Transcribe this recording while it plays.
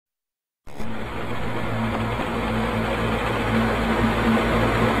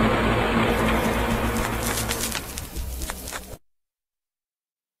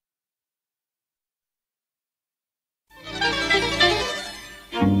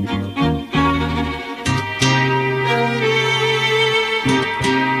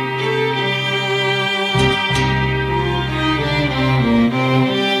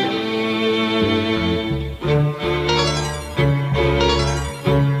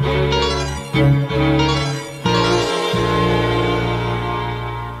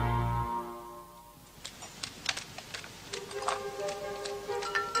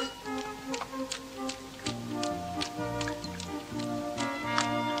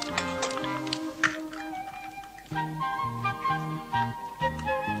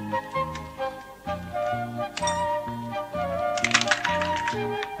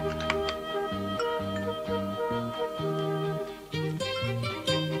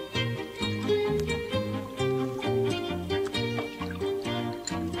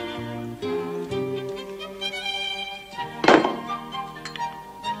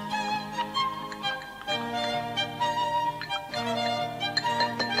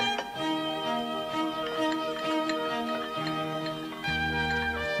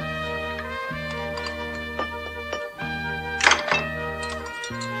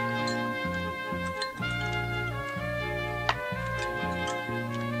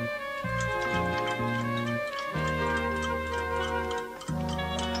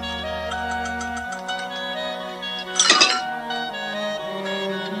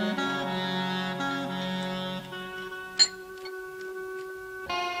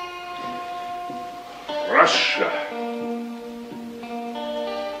Russia,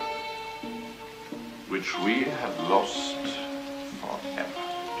 which we have lost forever.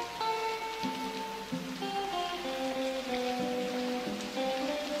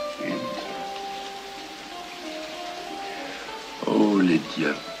 Oh,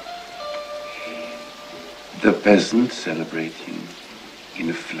 Lydia, the peasant celebrating in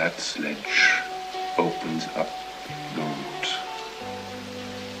a flat sledge opens up the route.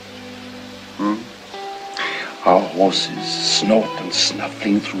 Our horses, snort and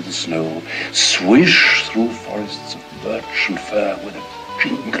snuffling through the snow, swish through forests of birch and fir with a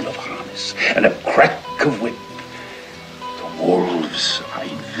jingle of harness and a crack of whip. The wolves are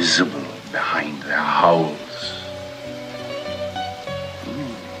invisible behind their howls.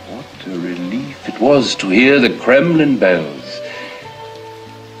 What a relief it was to hear the Kremlin bells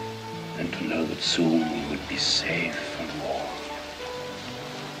and to know that soon we would be safe and warm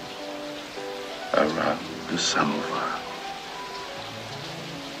around the samovar.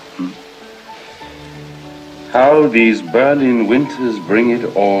 How these Berlin winters bring it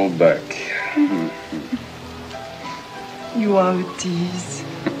all back. You are a tease.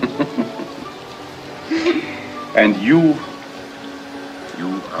 And you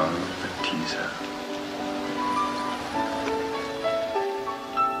are the teaser.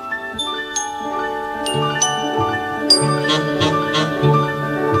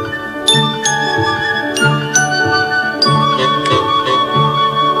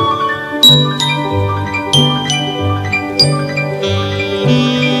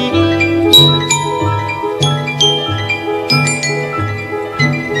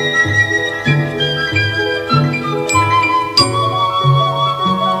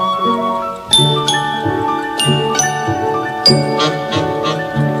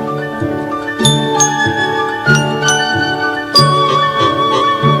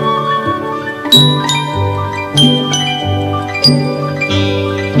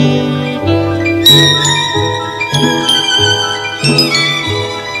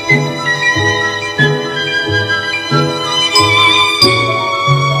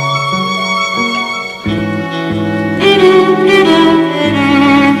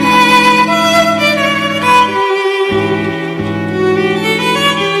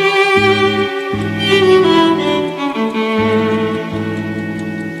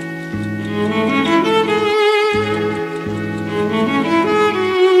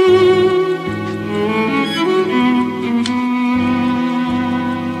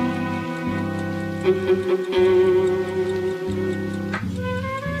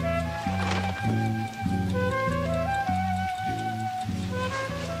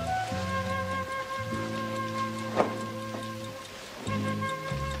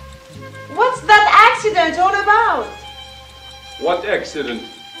 What's that accident all about? What accident?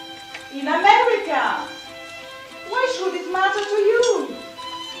 In America. Why should it matter to you?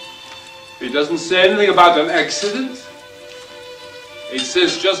 It doesn't say anything about an accident. It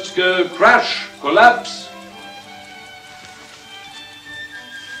says just crash, collapse.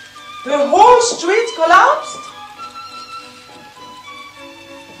 The whole street collapsed?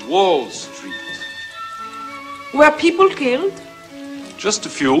 Wall Street. Were people killed? Just a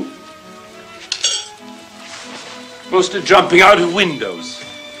few. Mostly jumping out of windows.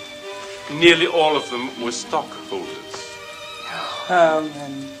 Nearly all of them were stockholders.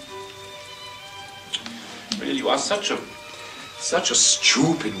 Herman. Really, you are such a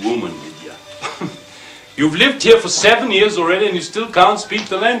stupid woman, Lydia. You've lived here for 7 years already and you still can't speak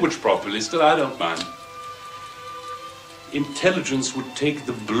the language properly. Still, I don't mind. Intelligence would take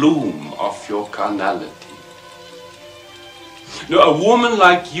the bloom off your carnality. No, a woman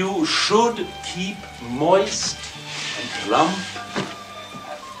like you should keep moist and plump.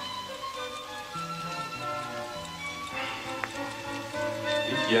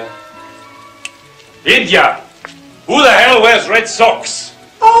 Lydia! Who the hell wears red socks?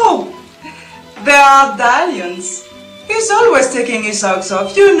 Oh, they are Dalians. He's always taking his socks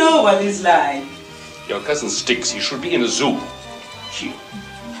off. You know what he's like. Your cousin stinks. He should be in a zoo. Here.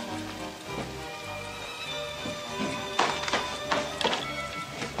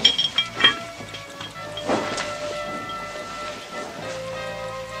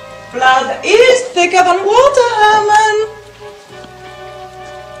 Blood is thicker than water, Herman.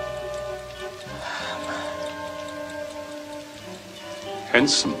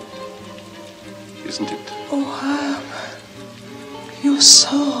 Handsome, isn't it? Oh, Herman, you're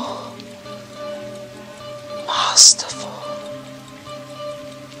so masterful.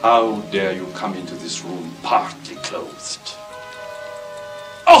 How dare you come into this room partly clothed?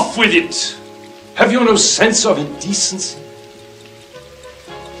 Off with it! Have you no sense of indecency?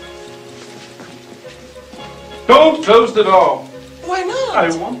 Don't close the door. Why not?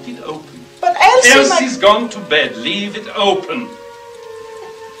 I want it open. But Elsie... Elsie's gone to bed. Leave it open.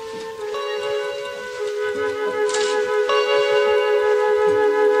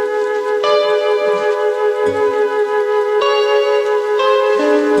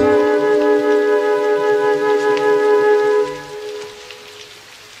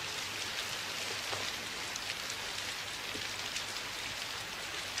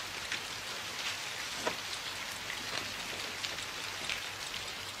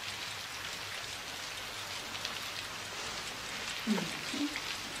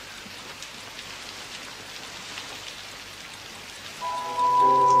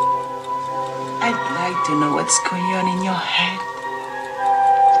 I'd like to know what's going on in your head.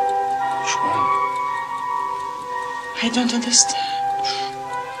 Which one? I don't understand.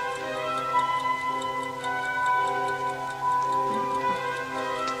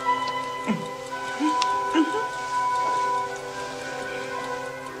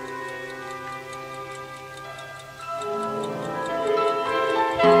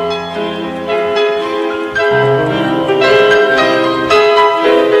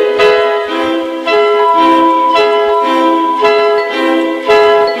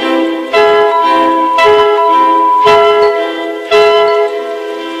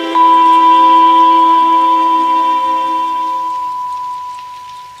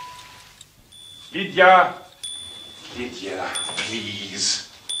 Lydia, please.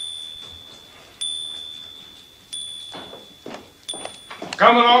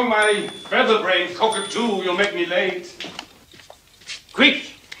 Come along, my feather-brained cockatoo. You'll make me late.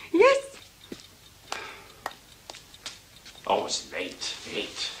 Quick! Yes. Oh, it's late.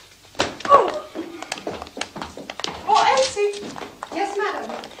 Oh, Elsie. Yes,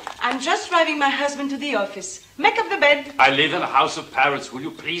 madam. I'm just driving my husband to the office. Make up the bed. I live in a house of parrots. Will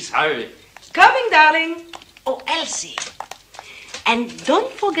you please hurry? Coming, darling. Oh, Elsie. And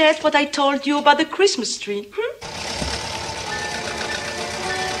don't forget what I told you about the Christmas tree.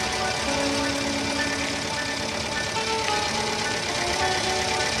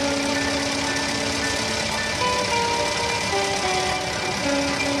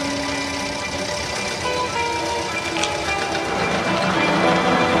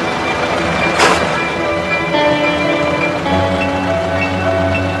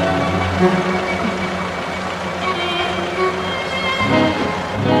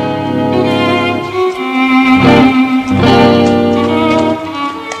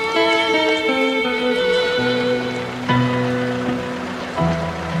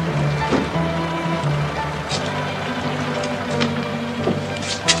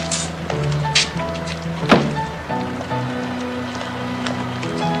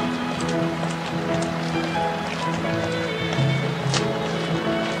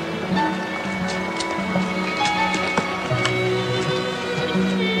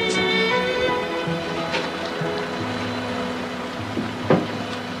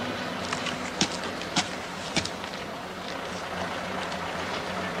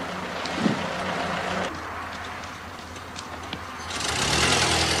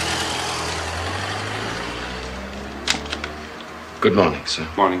 Good morning, sir.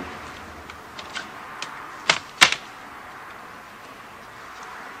 Morning.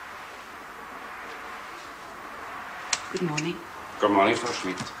 Good morning. Good morning, Frau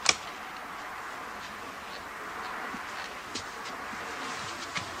Schmidt.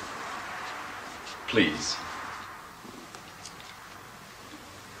 Please.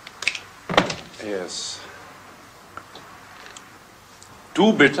 Yes.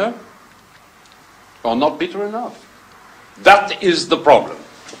 Too bitter or not bitter enough? That is the problem.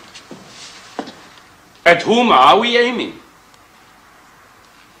 At whom are we aiming?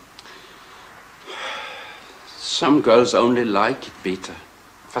 Some girls only like it bitter.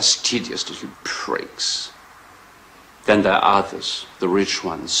 Fastidious little pricks. Then there are others, the rich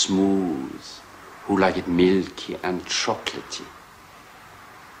ones, smooth, who like it milky and chocolatey.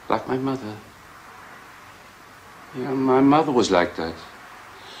 Like my mother. Yeah, my mother was like that.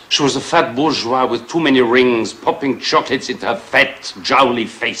 She was a fat bourgeois with too many rings, popping chocolates into her fat, jowly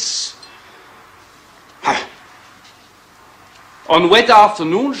face. On wet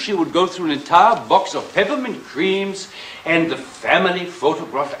afternoons, she would go through an entire box of peppermint creams and the family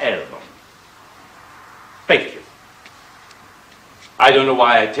photograph album. Thank you. I don't know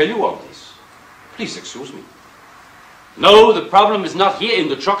why I tell you all this. Please excuse me. No, the problem is not here in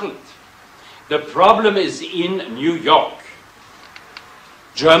the chocolate. The problem is in New York.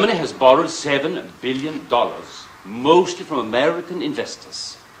 Germany has borrowed $7 billion, mostly from American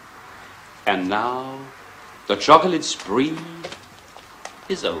investors. And now, the chocolate spree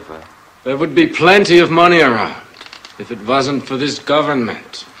is over. There would be plenty of money around if it wasn't for this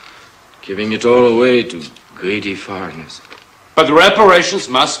government giving it all away to greedy foreigners. But reparations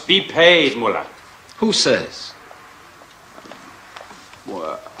must be paid, Mullah. Who says?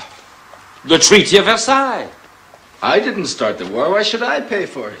 Well, the Treaty of Versailles. I didn't start the war. Why should I pay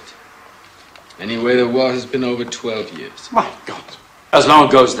for it? Anyway, the war has been over 12 years. My God. As long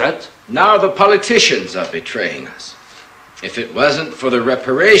ago as that? Now the politicians are betraying us. If it wasn't for the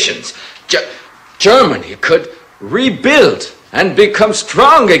reparations, Germany could rebuild and become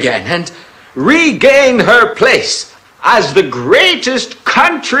strong again and regain her place as the greatest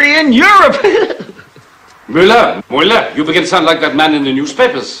country in Europe. Müller, you begin to sound like that man in the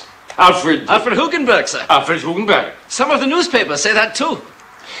newspapers. Alfred Hugenberg, sir. Alfred Hugenberg. Some of the newspapers say that too.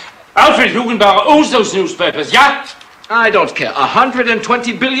 Alfred Hugenberg owns those newspapers, yeah? I don't care.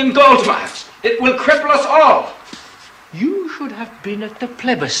 120 billion gold marks. It will cripple us all. You should have been at the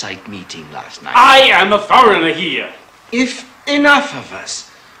plebiscite meeting last night. I am a foreigner here. If enough of us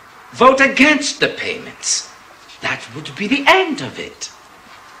vote against the payments, that would be the end of it.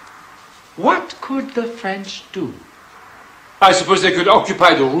 What could the French do? I suppose they could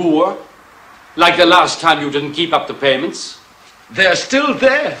occupy the Ruhr, like the last time you didn't keep up the payments. They're still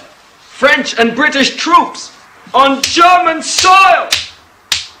there. French and British troops on German soil.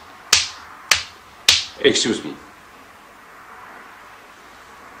 Excuse me.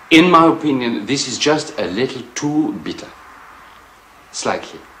 In my opinion, this is just a little too bitter.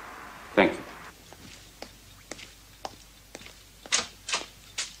 Slightly. Thank you.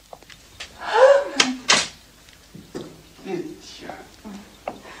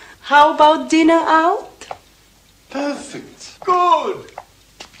 How about dinner out? Perfect. Good.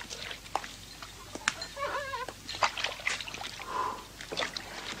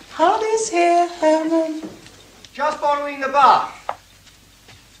 How is here, Herman? Just borrowing the bath.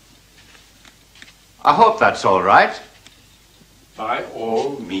 I hope that's all right. By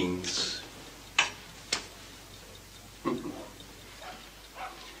all means.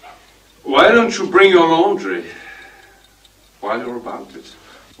 Why don't you bring your laundry while you're about it?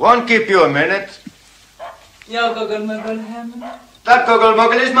 Won't keep you a minute. Your goggle-muggle, Herman? That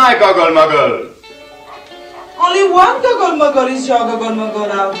goggle-muggle is my goggle-muggle. Only one goggle-muggle is your goggle-muggle,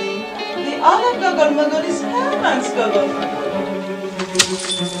 Audi. The other goggle-muggle is Herman's goggle-muggle.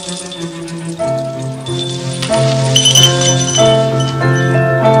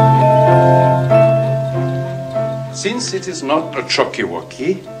 Since it is not a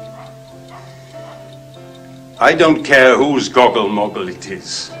chocky-wocky, I don't care whose goggle-moggle it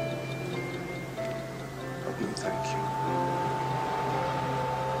is. But no, thank you.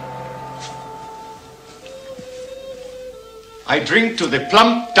 I drink to the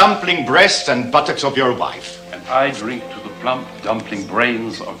plump dumpling breasts and buttocks of your wife. And I drink to the plump dumpling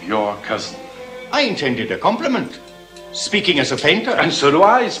brains of your cousin. I intended a compliment. Speaking as a painter. And so do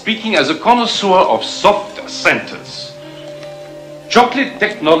I, speaking as a connoisseur of soft centers. Chocolate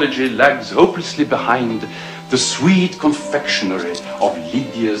technology lags hopelessly behind the sweet confectionery of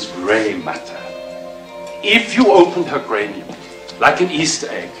Lydia's grey matter. If you opened her cranium like an Easter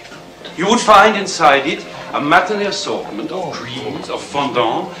egg, you would find inside it a matinee assortment of creams, of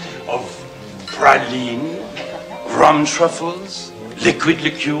fondant, of praline, rum truffles, liquid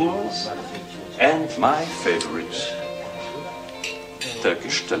liqueurs, and my favorite,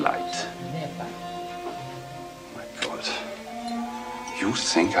 Turkish delight. My God, you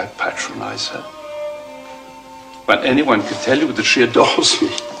think I patronize her? But anyone could tell you that she adores me.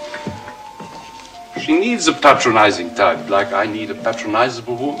 She needs a patronizing type, like I need a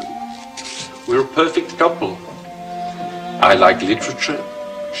patronizable woman. We're a perfect couple. I like literature,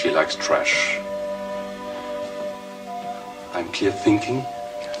 she likes trash. I'm clear-thinking,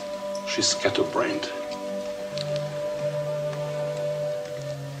 she's scatterbrained.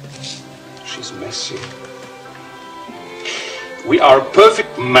 She's messy. We are a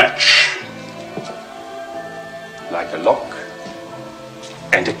perfect match. Like a lock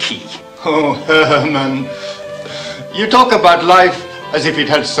and a key. Oh, Herman. You talk about life as if it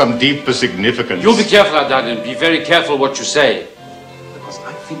had some deeper significance. You be careful, Adalian. Be very careful what you say. Because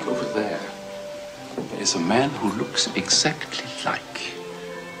I think over there is a man who looks exactly like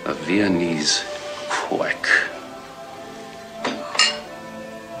a Viennese quack.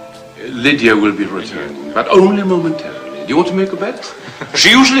 Lydia will be returning, but only momentarily. Do you want to make a bet? She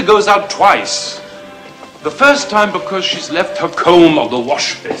usually goes out twice. The first time because she's left her comb on the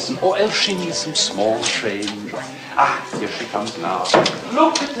wash basin, or else she needs some small change. Ah, here she comes now.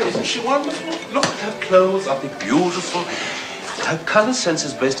 Look at her, isn't she wonderful? Look at her clothes, aren't they beautiful? Her color sense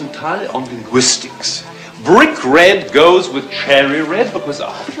is based entirely on linguistics. Brick red goes with cherry red because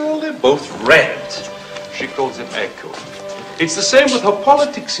after all they're both red. She calls it echo. It's the same with her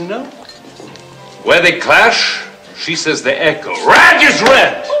politics, you know. Where they clash, she says they echo. Red is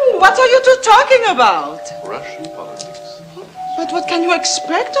red! Oh, what are you two talking about? Russian politics. But what can you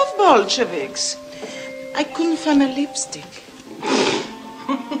expect of Bolsheviks? I couldn't find a lipstick.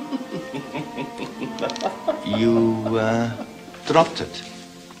 You, dropped it.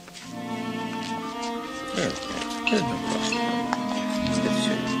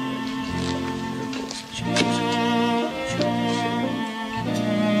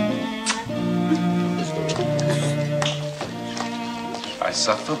 I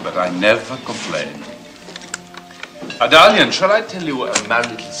suffer, but I never complain. Adalian, shall I tell you a merry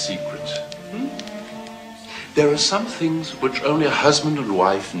little secret? There are some things which only a husband and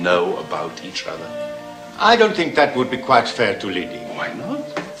wife know about each other. I don't think that would be quite fair to Lydie. Why not?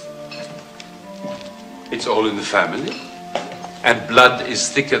 It's all in the family. And blood is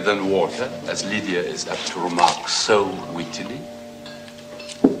thicker than water, as Lydia is apt to remark so wittily.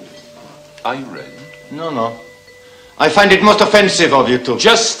 Are you ready? No. I find it most offensive of you two.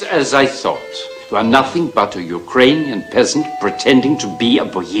 Just as I thought. You are nothing but a Ukrainian peasant pretending to be a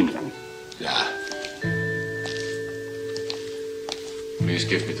Bohemian. Yeah. Please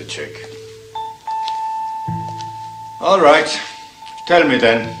give me the check. All right. Tell me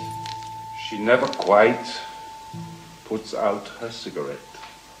then. She never quite puts out her cigarette.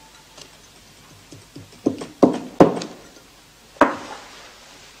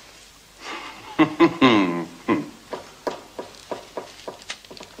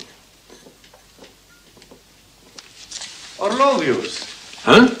 Orlovius.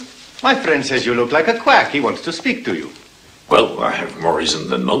 Huh? My friend says you look like a quack. He wants to speak to you. Well, I have more reason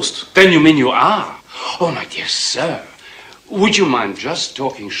than most. Then you mean you are? Oh, my dear sir. Would you mind just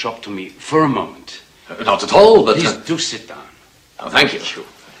talking shop to me for a moment? Not at all, but... Please do sit down. Oh, thank you.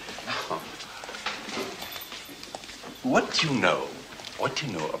 What do you know? What do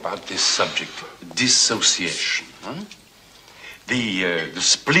you know about this subject, dissociation? Huh? The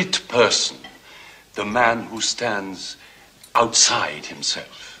split person, the man who stands outside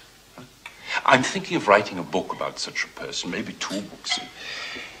himself. I'm thinking of writing a book about such a person, maybe 2 books.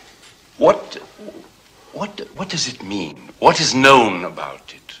 What does it mean? What is known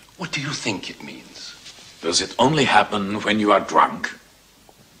about it? What do you think it means? Does it only happen when you are drunk?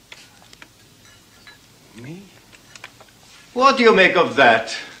 Me? What do you make of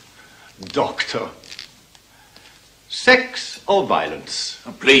that, doctor? Sex or violence?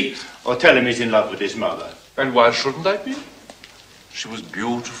 Oh, please. Or tell him he's in love with his mother. And why shouldn't I be? She was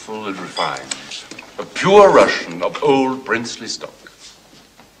beautiful and refined. A pure Russian of old princely stock.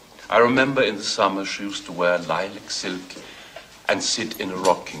 I remember in the summer she used to wear lilac silk and sit in a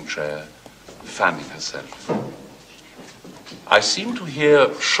rocking chair, fanning herself. I seem to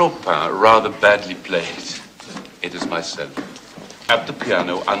hear Chopin rather badly played. It is myself, at the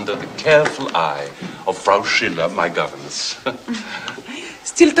piano under the careful eye of Frau Schiller, my governess.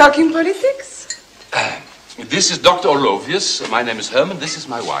 Still talking politics? This is Dr. Orlovius. My name is Herman. This is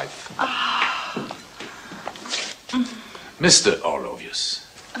my wife. Mr. Orlovius.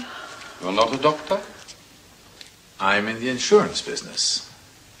 You're not a doctor? I'm in the insurance business.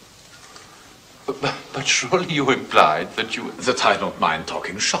 But surely you implied that you... That I don't mind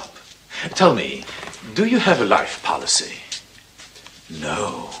talking shop. Tell me, do you have a life policy?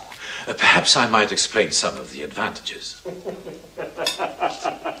 No. Perhaps I might explain some of the advantages.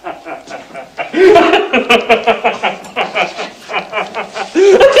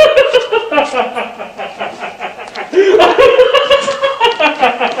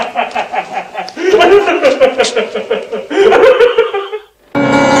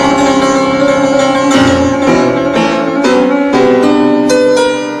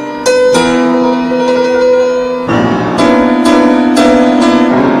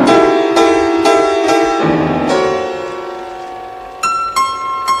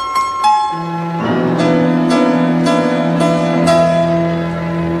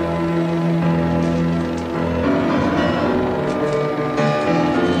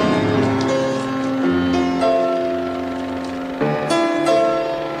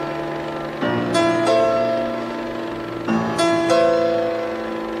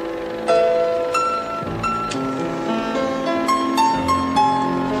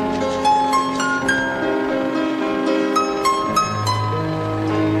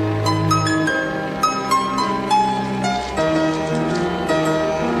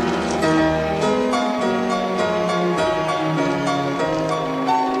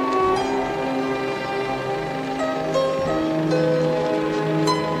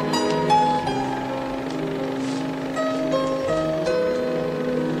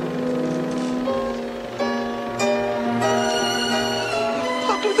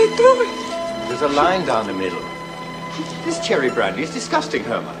 There's a line down the middle. This cherry brandy is disgusting,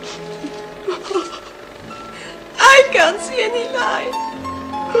 Herman. I can't see any line.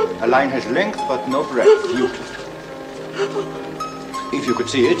 A line has length but no breadth. Euclid. If you could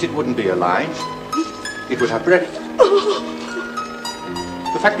see it, it wouldn't be a line. It would have breadth.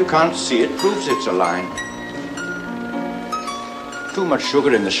 The fact you can't see it proves it's a line. Too much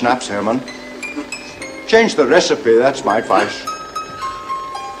sugar in the schnapps, Herman. Change the recipe, that's my advice.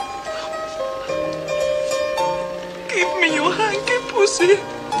 Give me your hanky, pussy.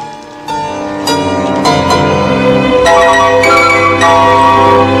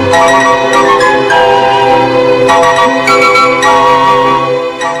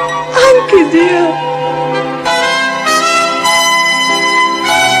 Hanky, dear.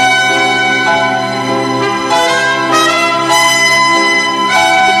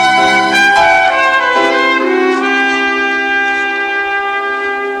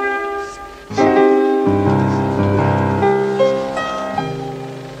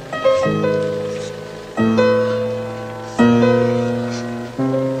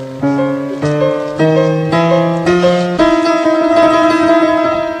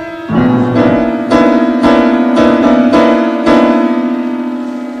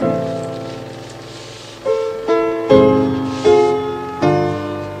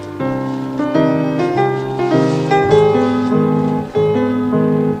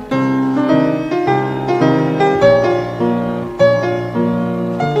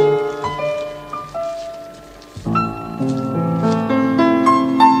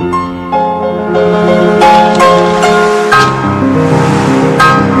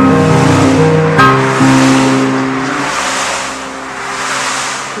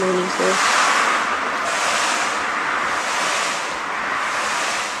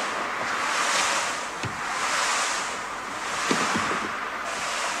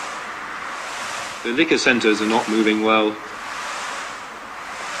 The liquor centres are not moving well.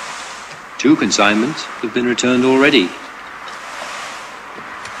 2 consignments have been returned already.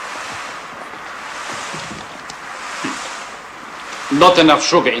 Not enough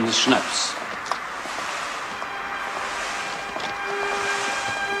sugar in the schnapps.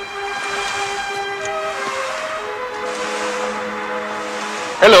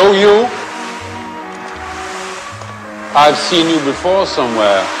 Hello, you. I've seen you before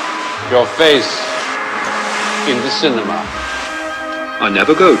somewhere. Your face in the cinema. I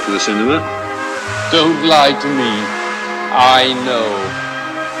never go to the cinema. Don't lie to me. I know.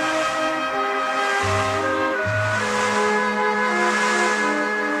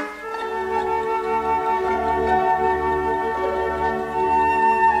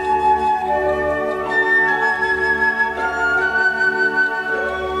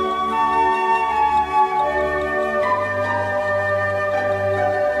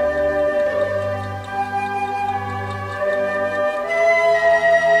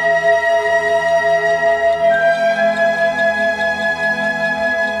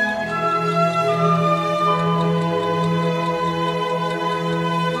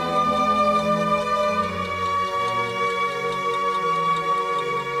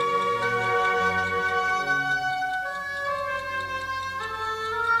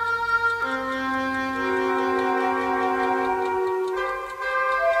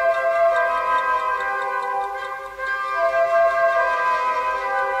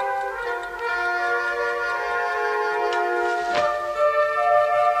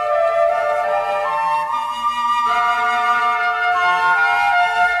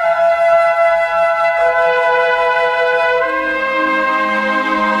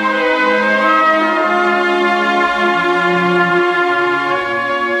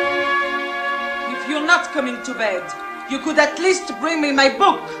 not coming to bed. You could at least bring me my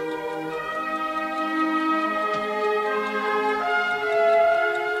book.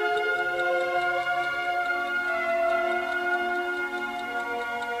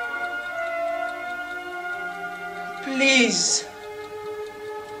 Please.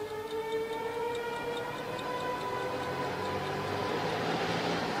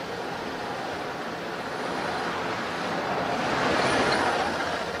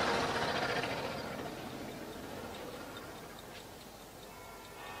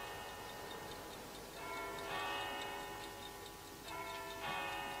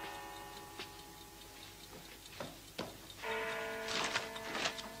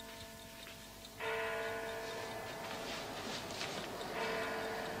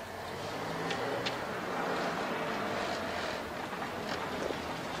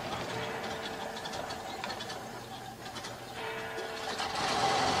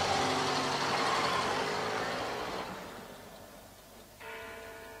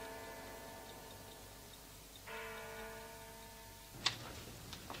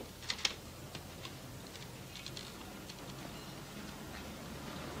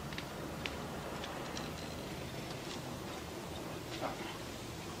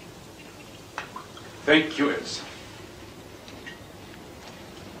 Thank you, Elsa.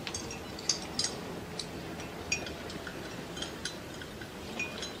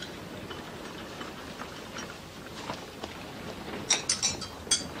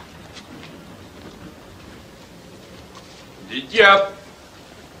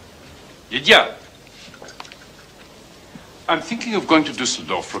 Lydia. I'm thinking of going to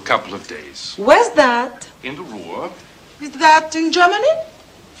Düsseldorf for a couple of days. Where's that? In the Ruhr. Is that in Germany?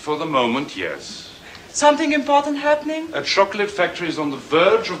 For the moment, yes. Something important happening? A chocolate factory is on the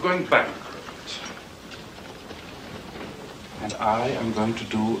verge of going bankrupt. And I am going to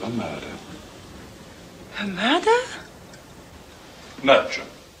do a murder. A murder? Merger.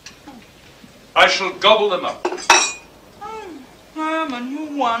 I shall gobble them up. Herman,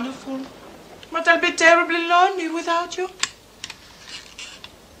 you're wonderful. But I'll be terribly lonely without you.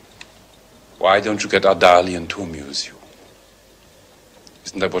 Why don't you get Ardalian to amuse you?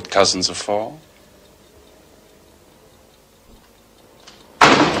 Isn't that what cousins are for?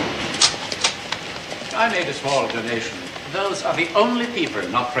 I made a small donation. Those are the only people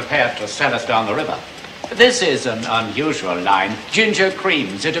not prepared to sell us down the river. This is an unusual line. Ginger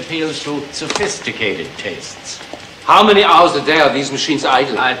creams. It appeals to sophisticated tastes. How many hours a day are these machines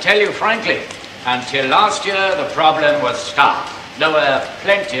idle? I'll tell you frankly, until last year the problem was staff. There were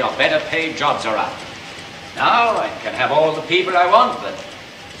plenty of better paid jobs around. Now I can have all the people I want, but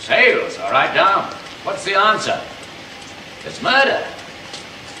sales are right down. What's the answer? It's murder.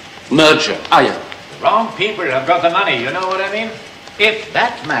 Merger. Yeah. The wrong people have got the money, you know what I mean? If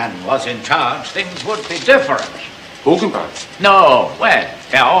that man was in charge, things would be different. Hugenberg? No, well,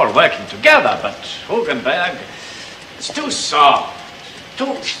 they're all working together, but Hugenberg is too soft,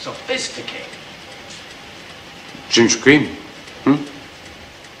 too sophisticated. Ginger cream?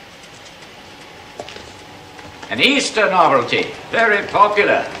 An Easter novelty, very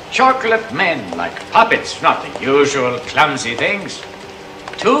popular. Chocolate men like puppets, not the usual clumsy things.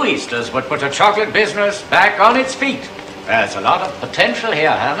 2 Easters would put a chocolate business back on its feet. There's a lot of potential here,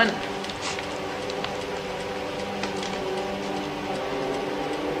 Herman.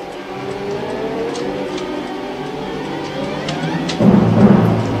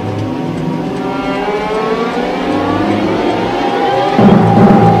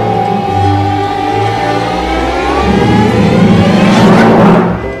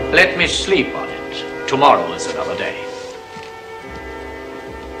 Let me sleep on it. Tomorrow is another day.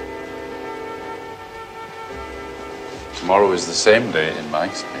 Tomorrow is the same day in my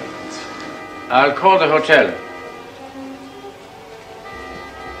experience. I'll call the hotel.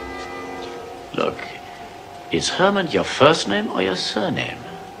 Look, is Herman your first name or your surname?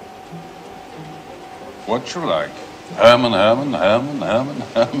 What you like. Herman.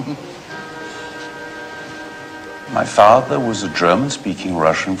 My father was a German-speaking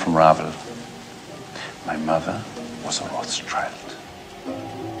Russian from Ravel. My mother was a Rothschild.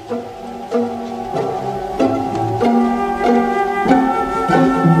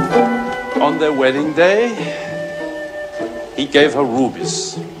 On their wedding day, he gave her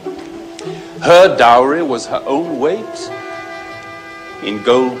rubies. Her dowry was her own weight in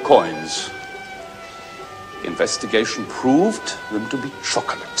gold coins. Investigation proved them to be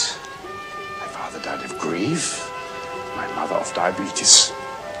chocolate. My father died of grief, my mother of diabetes.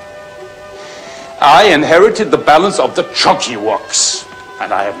 I inherited the balance of the Chocky-Woks,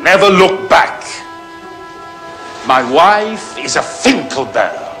 and I have never looked back. My wife is a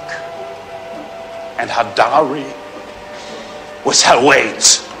Finkelberg. and her dowry was her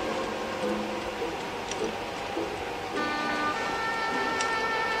weight.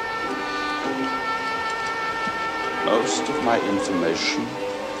 Most of my information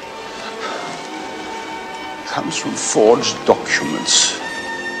comes from forged documents,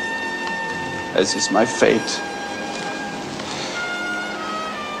 as is my fate.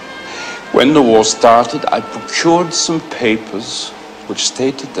 When the war started, I procured some papers which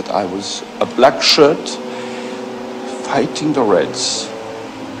stated that I was a black shirt fighting the Reds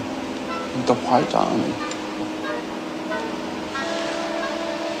in the White Army.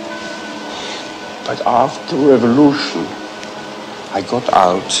 But after the revolution, I got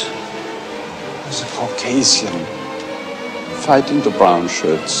out as a Caucasian fighting the brown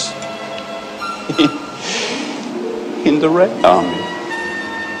shirts in the Red Army.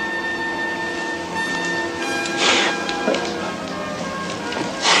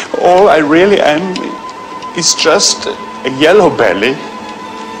 All I really am is just a yellow belly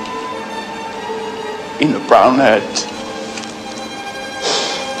in a brown hat.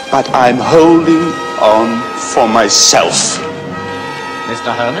 But I'm holding on for myself.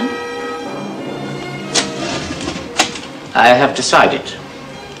 Mr. Herman? I have decided.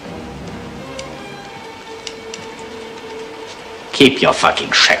 Keep your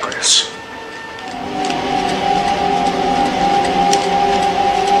fucking shackles.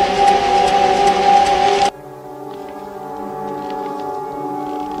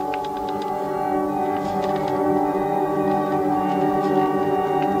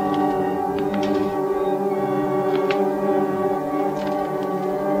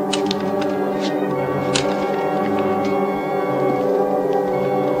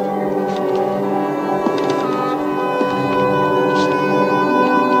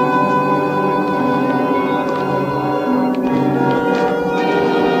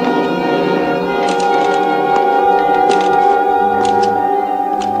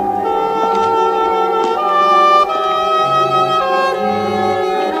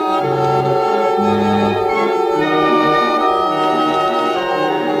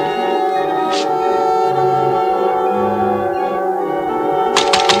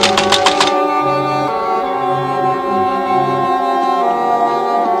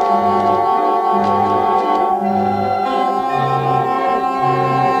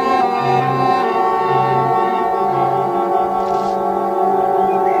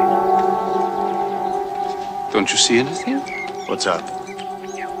 Don't you see anything? What's up?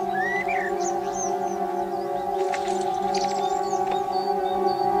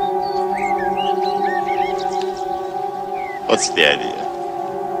 What's the idea?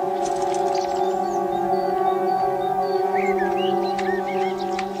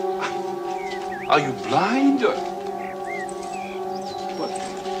 Are you blind? Or... What?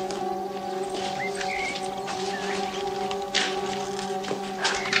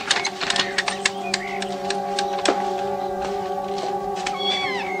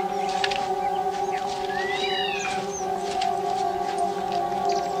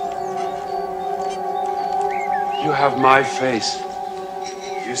 You have my face.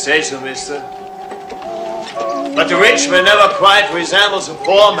 You say so, mister. But the rich man never quite resembles a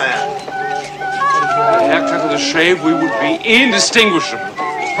poor man. A haircut and a shave, we would be indistinguishable.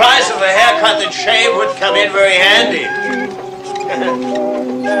 The price of a haircut and shave would come in very handy.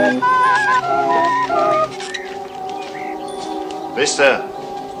 Mister.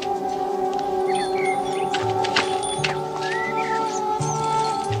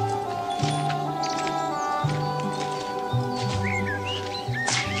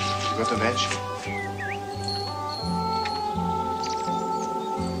 You got the match?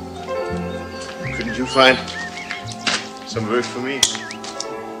 Couldn't you find some work for me?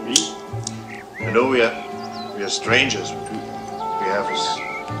 Me? I know we are strangers. We have,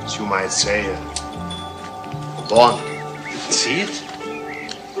 as you might say, a bond. See it?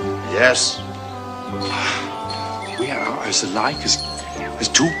 Yes. We are as alike as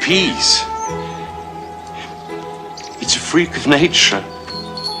two peas. It's a freak of nature.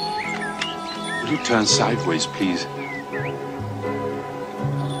 Will you turn sideways, please?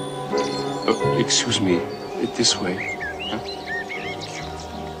 Oh, excuse me. This way. Huh?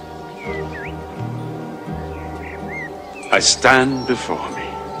 I stand before me.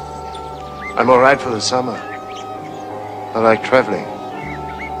 I'm all right for the summer. I like traveling,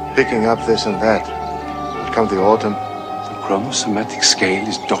 picking up this and that. But come the autumn. The chromosomatic scale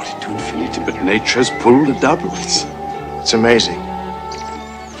is dotted to infinity, but nature's pulled the doubles. It's amazing.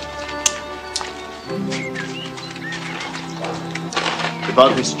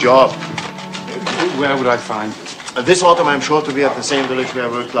 About this job. Where would I find it? This autumn, I'm sure to be at the same village where I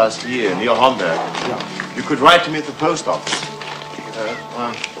worked last year, near Homberg. You could write to me at the post office.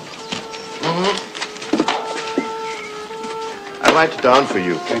 I'll write it down for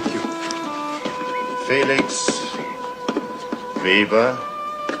you. Thank you. Felix Weber,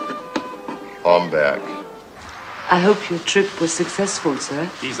 Homberg. I hope your trip was successful, sir.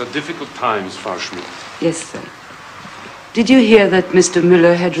 These are difficult times, Frau Schmidt. Yes, sir. Did you hear that Mr.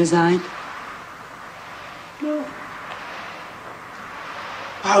 Müller had resigned? No.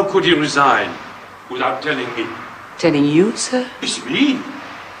 How could he resign without telling me? Telling you, sir? It's me?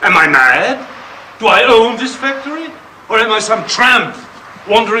 Am I mad? Do I own this factory? Or am I some tramp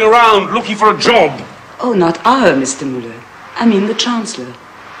wandering around looking for a job? Oh, not our Mr. Müller. I mean the Chancellor.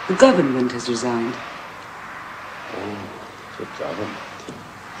 The government has resigned. Oh, the government.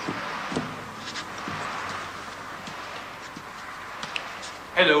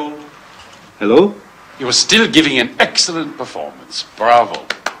 Hello. Hello? You are still giving an excellent performance. Bravo.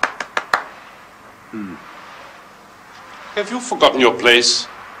 Have you forgotten your place?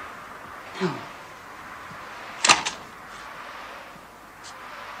 No.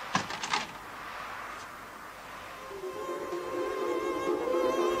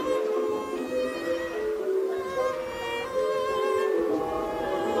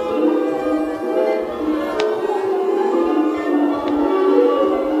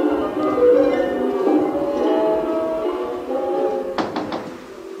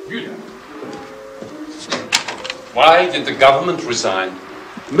 Why did the government resign?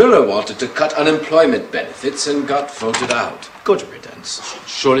 Müller wanted to cut unemployment benefits and got voted out. Good riddance.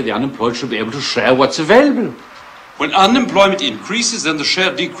 Surely the unemployed should be able to share what's available. When unemployment increases, then the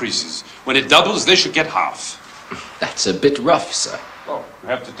share decreases. When it doubles, they should get half. That's a bit rough, sir. Oh, you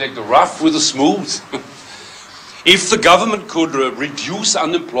have to take the rough with the smooth. If the government could reduce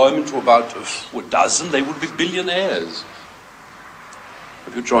unemployment to about a dozen, they would be billionaires.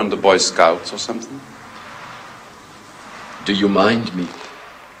 Have you joined the Boy Scouts or something? Do you mind me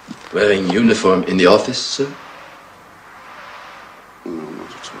wearing uniform in the office, sir? No,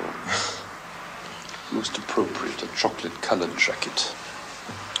 not at all. Most appropriate, a chocolate-colored jacket.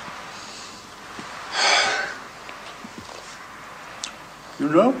 You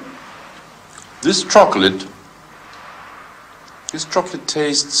know, this chocolate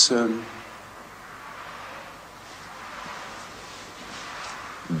tastes,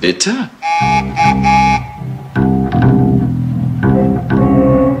 bitter?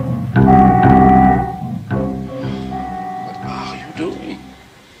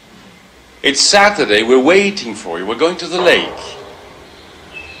 It's Saturday. We're waiting for you. We're going to the lake.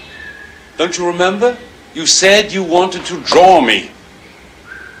 Don't you remember? You said you wanted to draw me.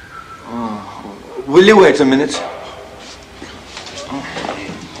 Oh, will you wait a minute?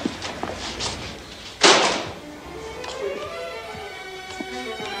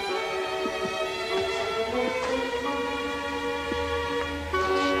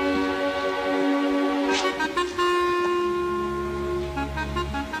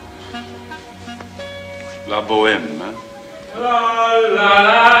 La Bohème, hein? La la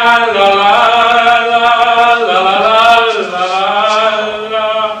la la la la la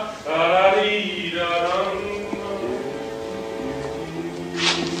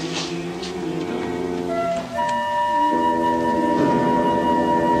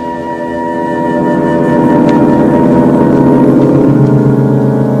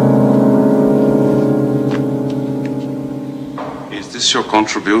Is this your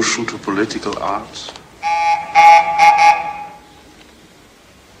contribution to political art?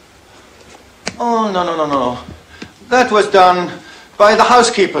 Oh, no. That was done by the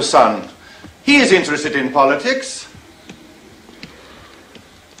housekeeper's son. He is interested in politics.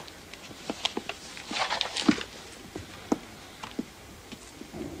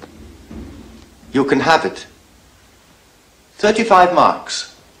 You can have it. 35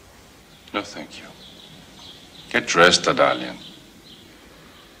 marks. No, thank you. Get dressed, Adalian.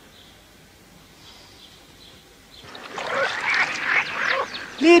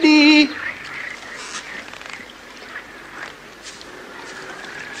 Lady!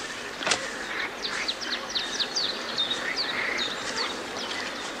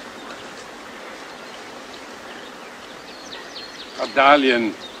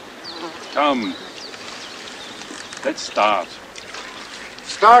 Adalian, come. Let's start.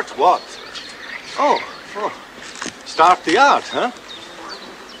 Start what? Oh. Start the art, huh?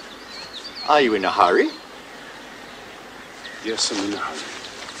 Are you in a hurry? Yes, I'm in a hurry.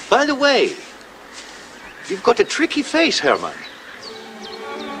 By the way, you've got a tricky face, Hermann.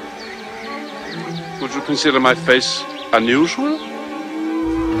 Would you consider my face unusual?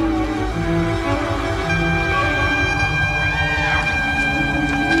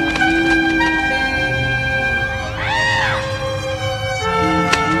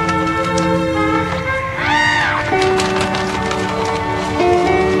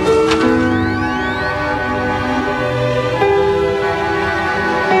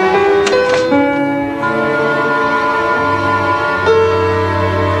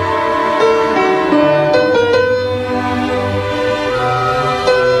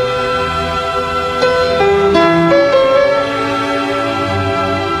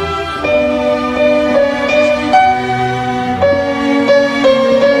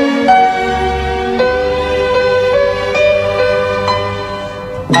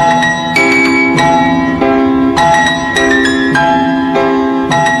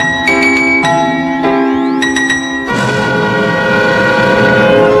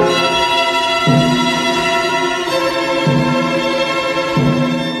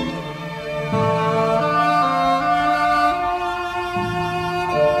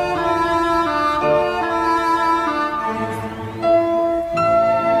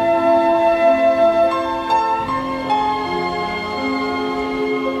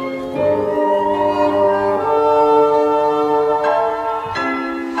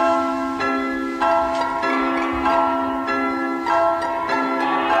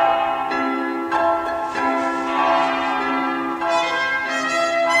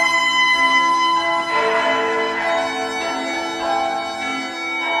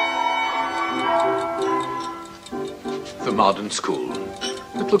 a modern school.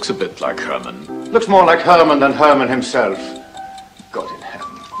 It looks a bit like Herman. Looks more like Herman than Herman himself. God in heaven.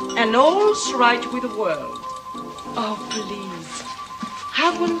 And all's right with the world. Oh, please.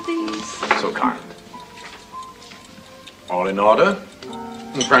 Have one of these. So kind. All in order?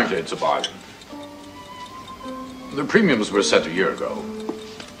 And frankly, it's a bargain. The premiums were set a year ago,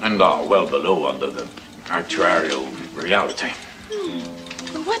 and are well below under the actuarial reality.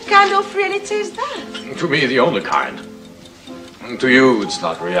 What kind of reality is that? To me, the only kind. To you, it's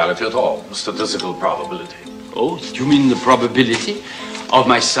not reality at all. Statistical probability. Oh, you mean the probability of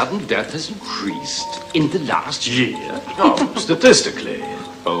my sudden death has increased in the last year? No, statistically.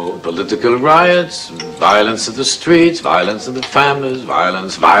 Oh, political riots, violence in the streets, violence in the families,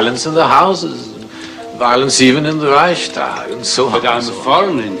 violence in the houses, violence even in the Reichstag, and so on. But I'm a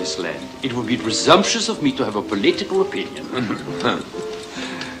foreigner in this land. It would be presumptuous of me to have a political opinion.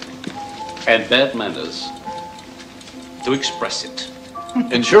 And bad manners to express it.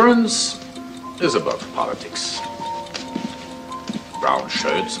 Insurance is above politics. Brown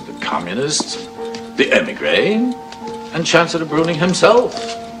shirts and the communists, the emigre, and Chancellor Brüning himself.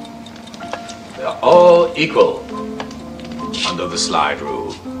 They are all equal under the slide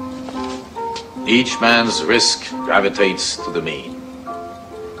rule. Each man's risk gravitates to the mean.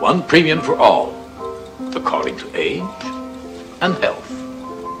 One premium for all, according to age and health.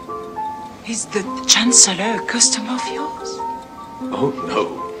 Is the Chancellor a customer of yours? Oh,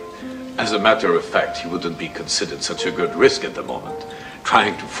 no. As a matter of fact, he wouldn't be considered such a good risk at the moment,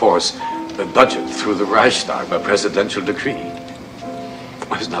 trying to force the budget through the Reichstag by presidential decree.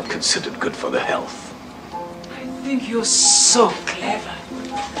 It's not considered good for the health. I think you're so clever.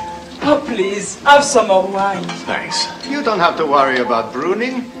 Oh, please, have some more wine. Thanks. You don't have to worry about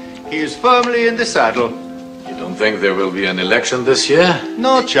Brüning. He is firmly in the saddle. You don't think there will be an election this year?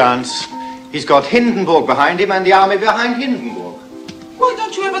 No chance. He's got Hindenburg behind him and the army behind Hindenburg. Why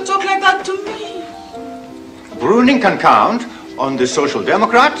don't you ever talk like that to me? Brüning can count on the Social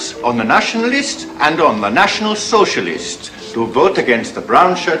Democrats, on the Nationalists, and on the National Socialists to vote against the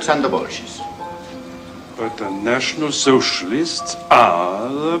brown shirts and the Bolsheviks. But the National Socialists are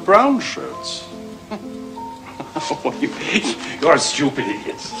the brown shirts. You're a stupid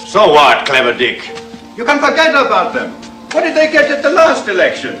idiot. So what, clever Dick? You can forget about them. What did they get at the last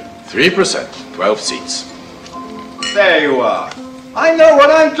election? 3%, 12 seats. There you are. I know what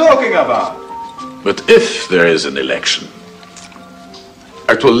I'm talking about. But if there is an election,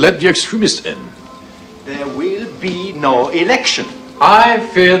 I will let the extremists in. There will be no election. I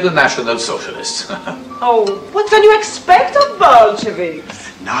fear the National Socialists. Oh, what can you expect of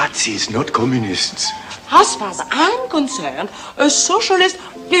Bolsheviks? Nazis, not communists. As far as I'm concerned, a socialist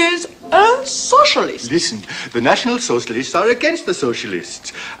is a socialist. Listen, the National Socialists are against the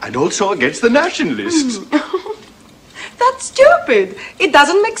Socialists and also against the Nationalists. That's stupid. It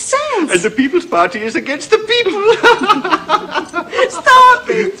doesn't make sense. And the People's Party is against the people. Stop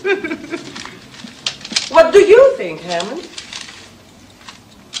it. What do you think, Herman?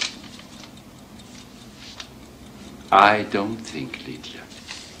 I don't think, Lydia.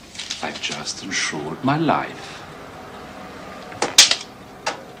 I've just insured my life.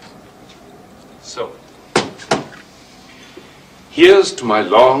 So, here's to my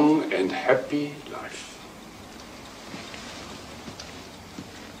long and happy life.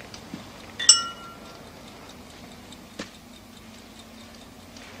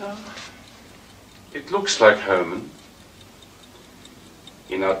 It looks like Herman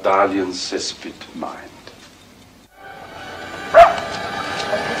in our Dalian cesspit mind.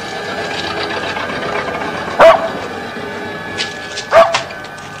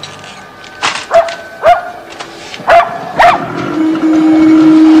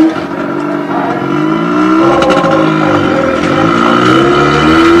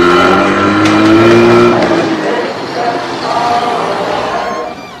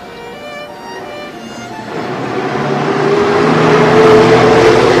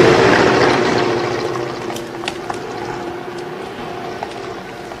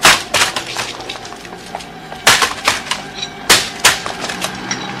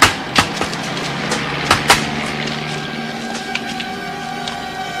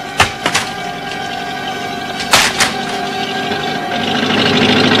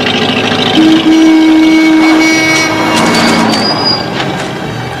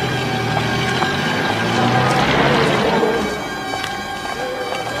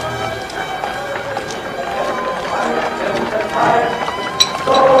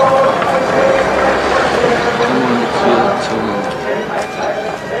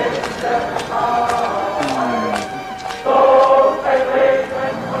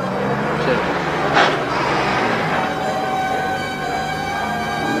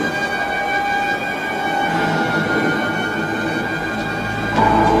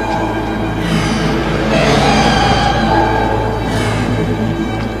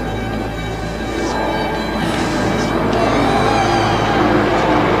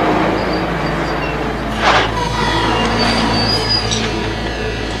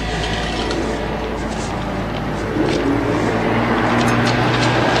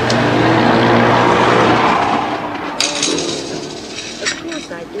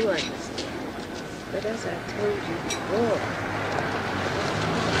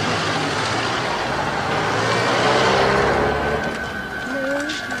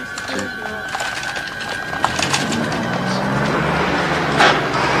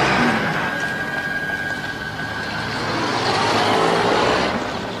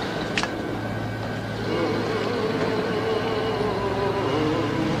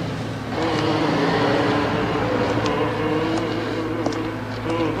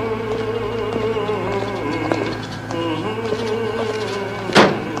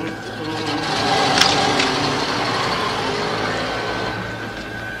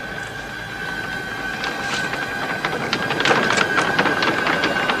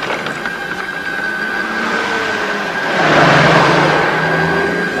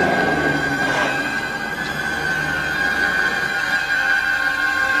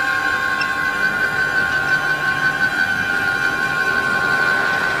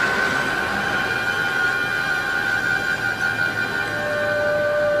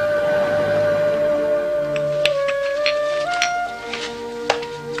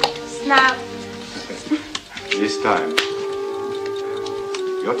 Snap. This time.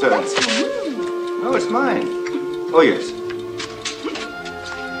 Your turn. No, it's mine. Oh, yes.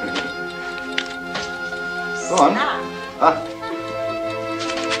 Go on. Ah.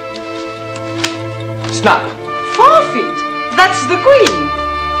 Snap. Forfeit. That's the queen.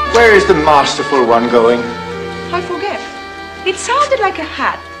 Where is the masterful one going? I forget. It sounded like a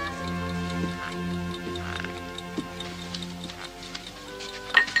hat.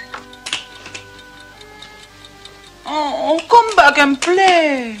 Oh, come back and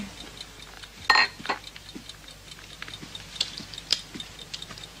play.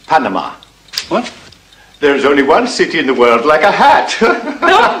 Panama. What? There's only one city in the world like a hat.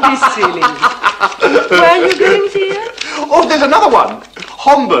 Don't be silly. Where are you going, dear? Oh, there's another one.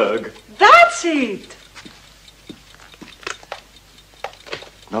 Hamburg. That's it.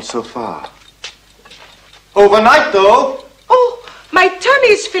 Not so far. Overnight, though. Oh, my tummy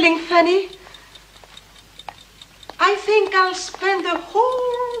is feeling funny. I think I'll spend the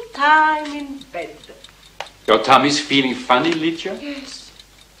whole time in bed. Your tummy's feeling funny, Lydia? Yes.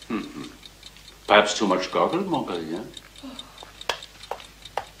 Mm-hmm. Perhaps too much goggle-moggle, yeah?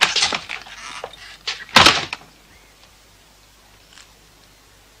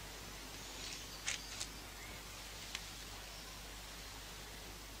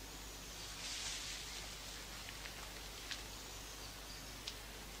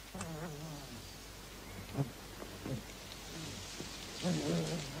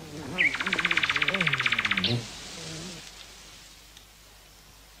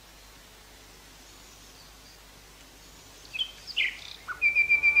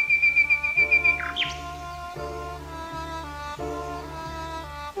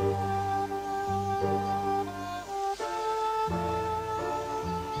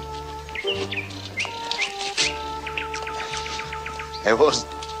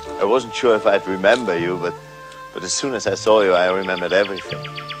 I wasn't sure if I'd remember you, but as soon as I saw you, I remembered everything.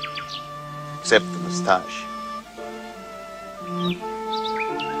 Except the moustache.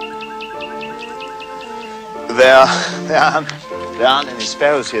 There aren't any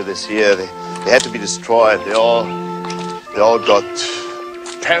sparrows here this year. They had to be destroyed. They all got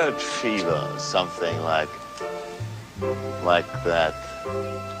parrot fever or something like that.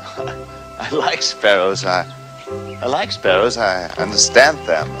 I like sparrows. I like sparrows. I understand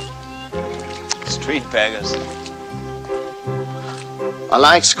them. Street beggars. I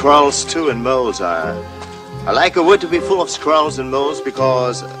like squirrels too and moles. I like a wood to be full of squirrels and moles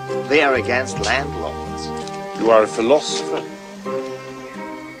because they are against landlords. You are a philosopher?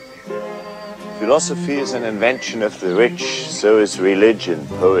 Philosophy is an invention of the rich, so is religion,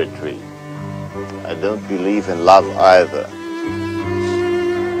 poetry. I don't believe in love either.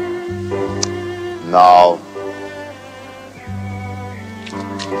 Now,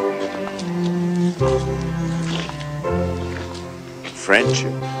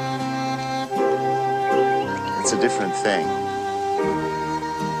 friendship, it's a different thing.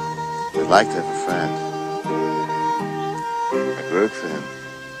 I'd like to have a friend. I'd work for him.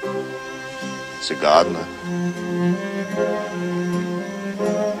 He's a gardener.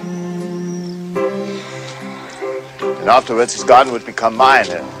 And afterwards his garden would become mine.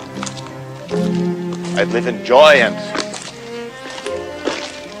 And I'd live in joy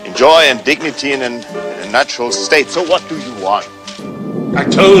and dignity in a natural state. So what do you want? I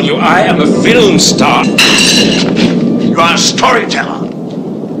told you, I am a film star. You are a storyteller.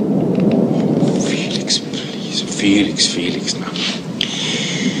 Felix, please. Felix, now.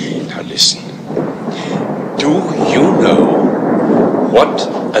 Now listen. Do you know what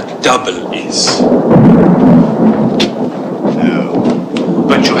a double is? No.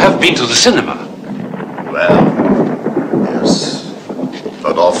 But you have been to the cinema. Well, yes,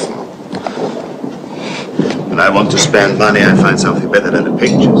 but often. When I want to spend money, I find something better than the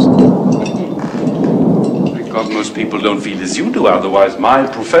pictures. Because most people don't feel as you do, otherwise my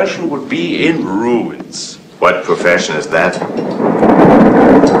profession would be in ruins. What profession is that? I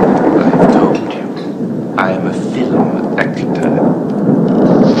have told you, I am a film actor.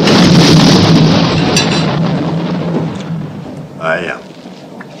 I am.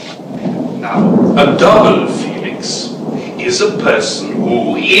 Now, a double, Felix, is a person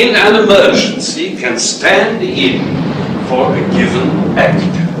who, in an emergency, can stand in for a given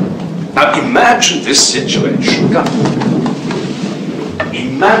actor. Now, imagine this situation. Come.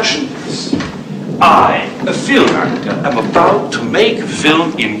 Imagine this. I, a film actor, am about to make a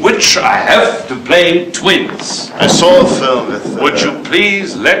film in which I have to play twins. I saw a film with... Would you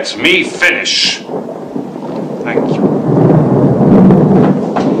please let me finish? Thank you.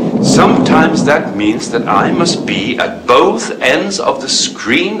 Sometimes Sometimes that means that I must be at both ends of the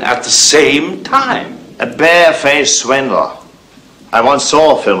screen at the same time. A bare-faced swindler. I once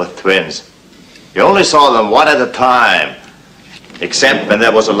saw a film with twins. You only saw them one at a time, except when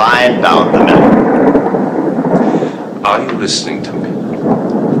there was a line down the middle. Are you listening to me?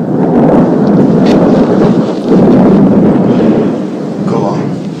 Go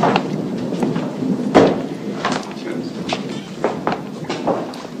on.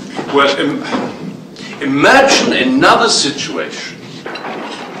 Well, imagine another situation.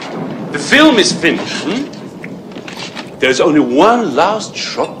 The film is finished. There's only one last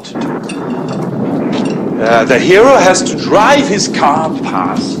shot to do. The hero has to drive his car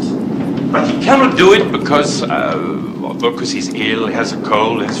past, but he cannot do it because he's ill, has a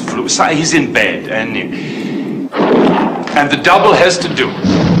cold, has flu. He's in bed, and the double has to do it.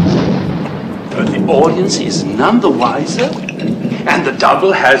 The audience is none the wiser, and the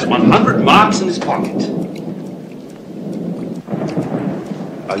double has 100 marks in his pocket.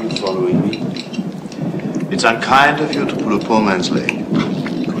 Are you following me? It's unkind of you to pull a poor man's leg.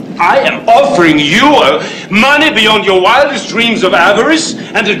 I am offering you money beyond your wildest dreams of avarice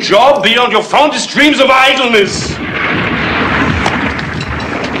and a job beyond your fondest dreams of idleness.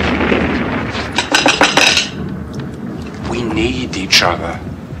 We need each other.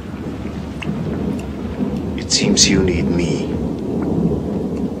 It seems you need me,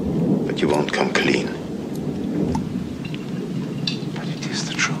 but you won't come clean. But it is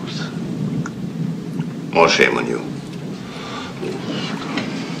the truth. More shame on you.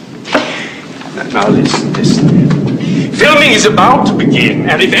 Now listen. Filming is about to begin,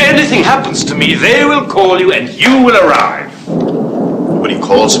 and if anything happens to me, they will call you and you will arrive. But he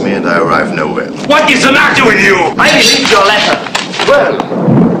calls me and I arrive nowhere. What is the matter with you? I received your letter. Well,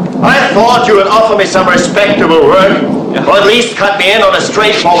 I thought you would offer me some respectable work, or at least cut me in on a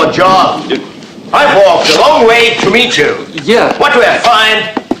straightforward job. I've walked a long way to meet you. Yeah. What do I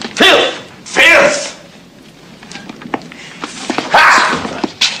find? Filth! Filth!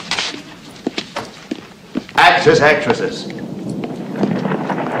 Actors, actresses.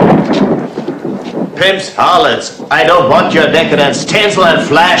 Pimps, harlots. I don't want your decadence. Tinsel and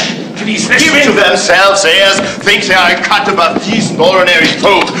flash. Please Give it to themselves, heirs. Think they are cut above decent, ordinary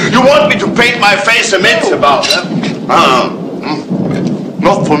folk. You want me to paint my face immense about them?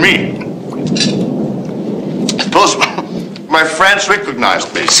 Not for me. I suppose my friends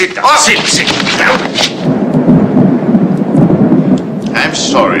recognized me. Sit down. Sit down. I'm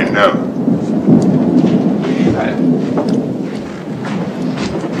sorry, no.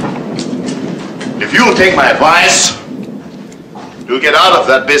 If you'll take my advice, you'll get out of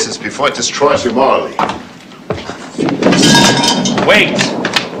that business before it destroys you morally. Wait.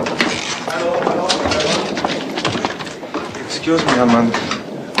 Excuse me, Armand.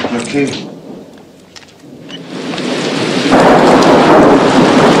 Your key.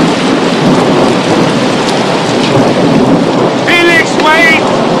 Felix, wait!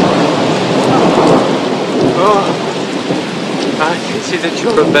 Oh, I can see that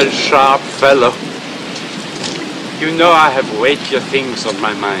you're a very sharp fellow. You know I have weightier things on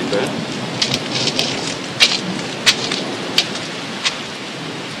my mind, eh?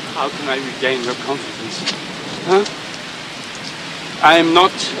 How can I regain your confidence? Huh? I am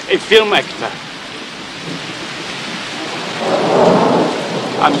not a film actor.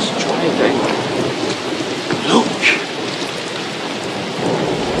 I must try again. Look!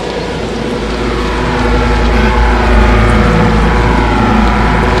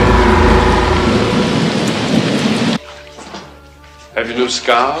 Have you no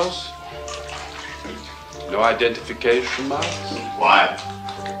scars? No identification marks? Why?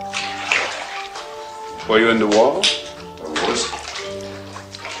 Were you in the war? I was.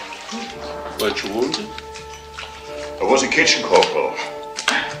 Weren't you wounded? I was a kitchen corporal.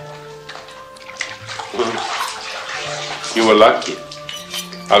 You were lucky.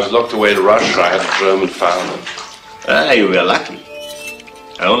 I was locked away in Russia. I had a German father. Ah, you were lucky.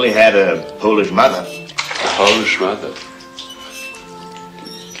 I only had a Polish mother. A Polish mother?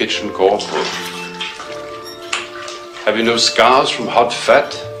 Kitchen corporal. Have you no scars from hot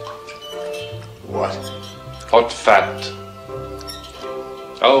fat? What? Hot fat.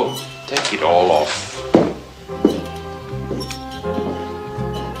 Oh, take it all off.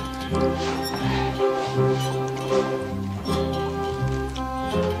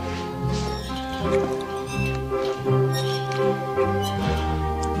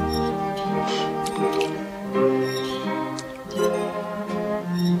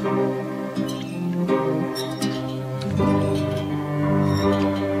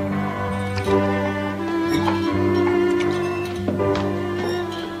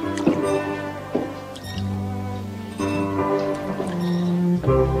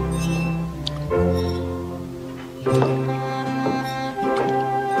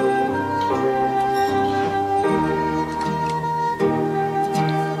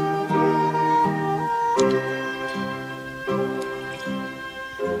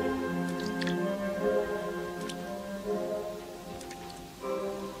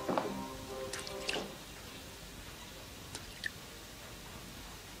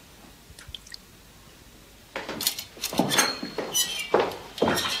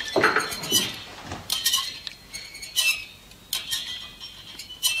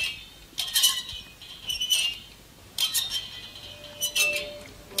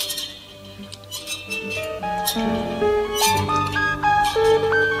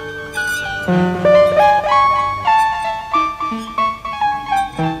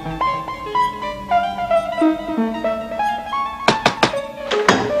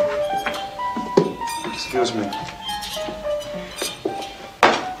 Excuse me.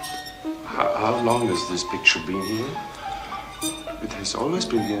 How long has this picture been here? It has always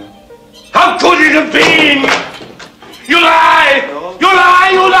been here. How could it have been? You lie! No. You lie!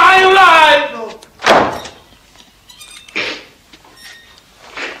 You lie! You lie! No.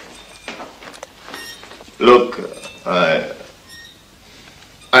 Look,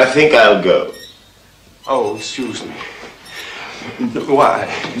 I think I'll go. Oh, excuse me. Why?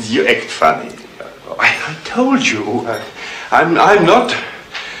 You act funny. I told you, I'm not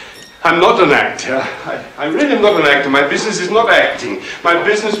an actor. I really am not an actor. My business is not acting. My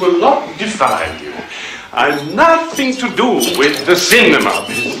business will not define you. I've nothing to do with the cinema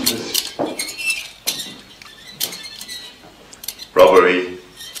business. Robbery.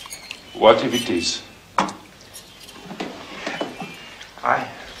 What if it is?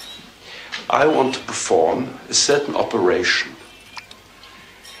 I want to perform a certain operation.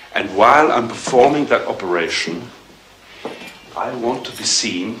 And while I'm performing that operation, I want to be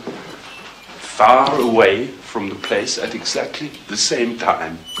seen far away from the place at exactly the same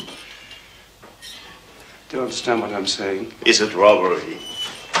time. Do you understand what I'm saying? Is it robbery?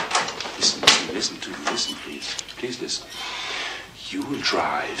 Listen to me, listen, please. Please listen. You will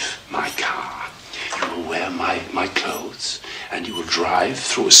drive my car. You will wear my clothes. And you will drive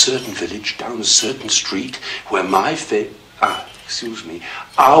through a certain village, down a certain street, where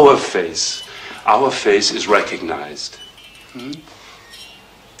our face is recognized.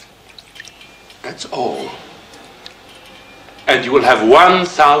 That's all. And you will have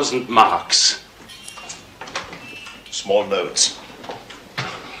 1,000 marks. Small notes.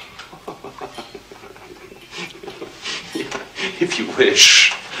 If you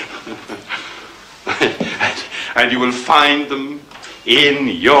wish. And you will find them in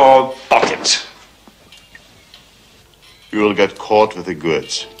your pocket. You will get caught with the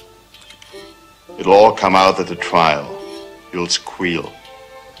goods. It'll all come out at the trial. You'll squeal.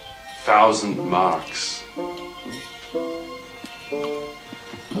 1,000 marks.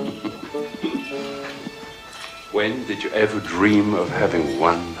 When did you ever dream of having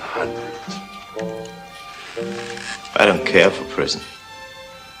 100? I don't care for prison.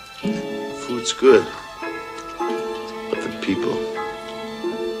 Food's good. But the people.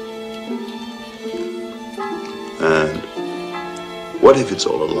 And what if it's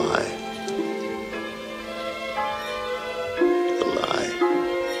all a lie? A lie.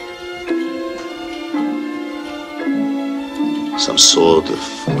 Some sort of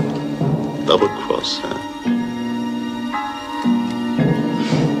double cross, huh?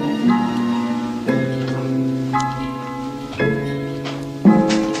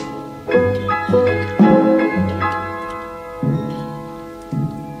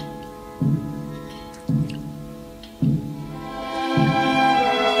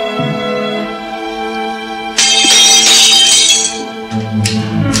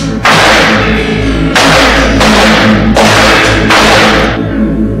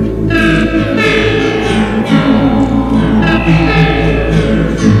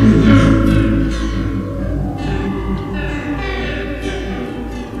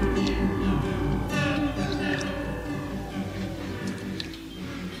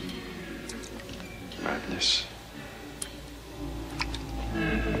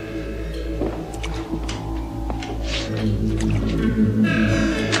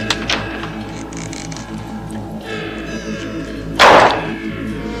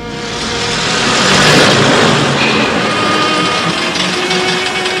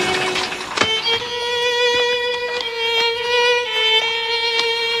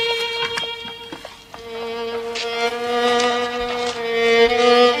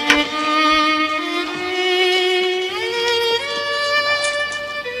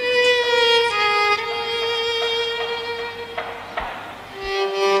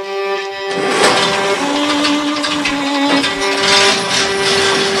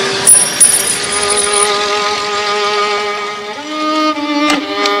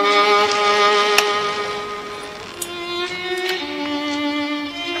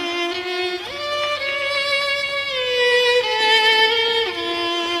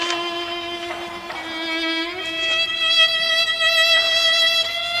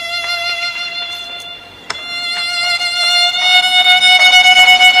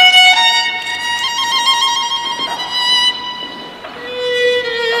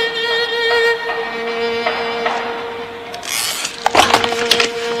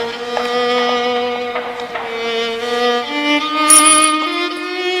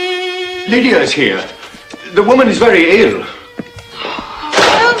 Lydia's here. The woman is very ill.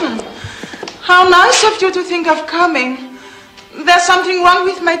 Herman, how nice of you to think of coming. There's something wrong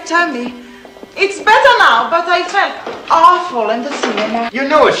with my tummy. It's better now, but I felt awful in the cinema. You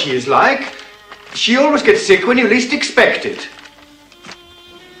know what she is like. She always gets sick when you least expect it.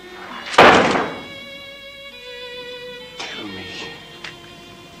 Tell me.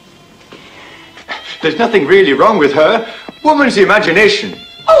 There's nothing really wrong with her. Woman's imagination.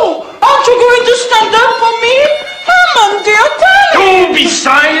 Oh, aren't you going to stand up for me? Herman, dear, tell me. Do be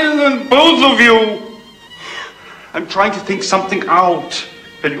silent, both of you. I'm trying to think something out,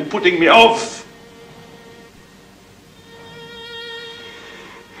 and you're putting me off.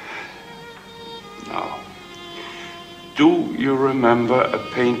 Now, do you remember a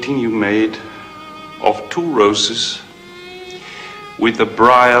painting you made of 2 roses with a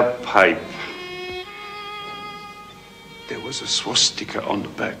briar pipe? There was a swastika on the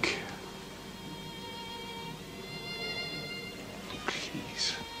back.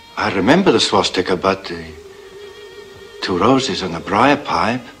 Please. I remember the swastika, but the 2 roses and a briar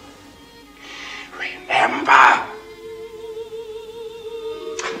pipe. Remember.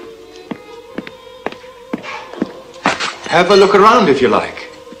 Have a look around if you like.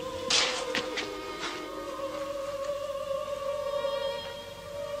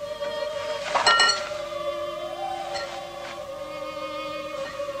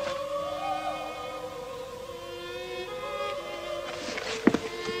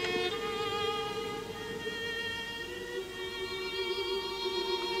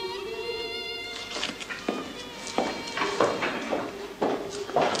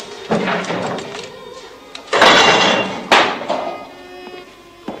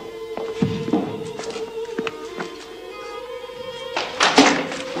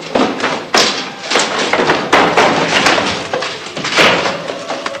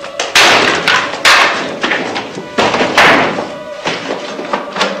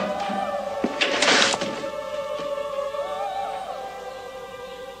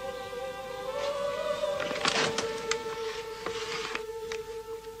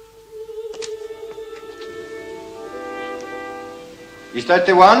 Is that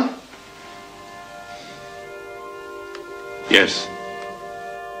the one? Yes.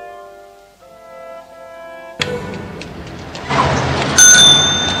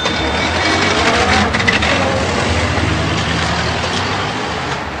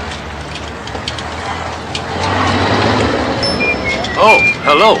 Oh,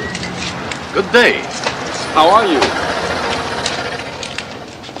 hello. Good day. How are you?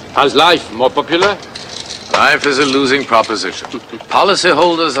 How's life? More popular? Life is a losing proposition.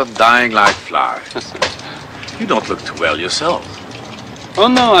 Policyholders are dying like flies. You don't look too well yourself. Oh,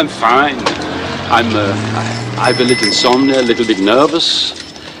 no, I'm fine. I've a little insomnia, a little bit nervous.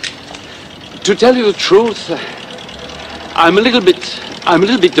 To tell you the truth, I'm a little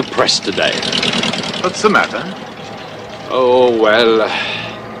bit depressed today. What's the matter? Oh, well,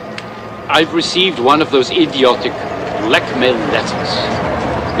 I've received one of those idiotic blackmail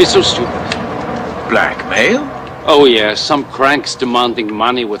letters. It's so stupid. Blackmail? Oh, yeah, some cranks demanding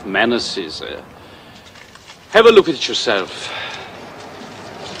money with menaces. Have a look at it yourself.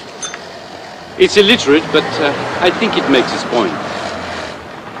 It's illiterate, but I think it makes its point.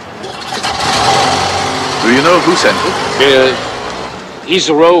 Do you know who sent it? He's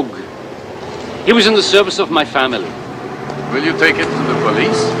a rogue. He was in the service of my family. Will you take it to the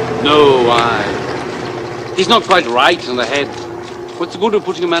police? No, he's not quite right in the head. What's the good of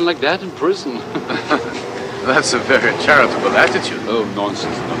putting a man like that in prison? That's a very charitable attitude. Oh,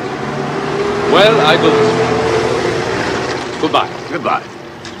 nonsense. Well, I go this way. Goodbye. Goodbye.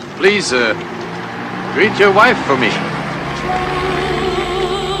 Please, greet your wife for me.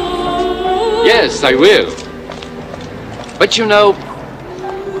 Yes, I will. But you know,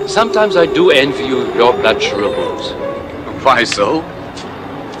 sometimes I do envy you your bachelorhood. Why so?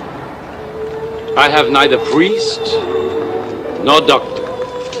 I have neither priest nor doctor.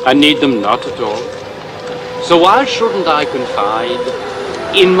 I need them not at all. So why shouldn't I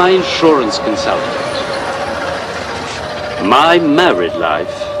confide in my insurance consultant? My married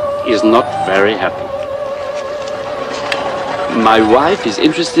life is not very happy. My wife is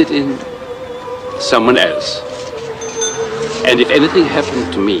interested in someone else. And if anything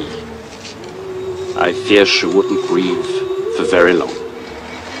happened to me, I fear she wouldn't grieve for very long.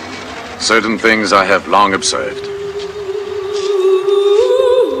 Certain things I have long observed.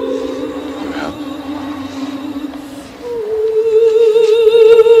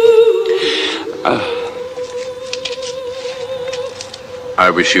 I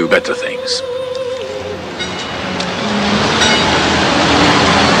wish you better things.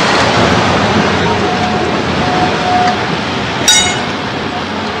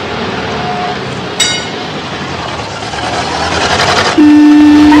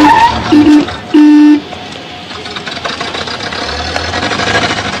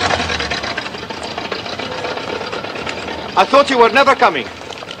 I thought you were never coming.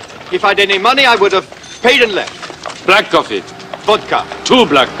 If I'd any money, I would have paid and left. Black coffee. Vodka. 2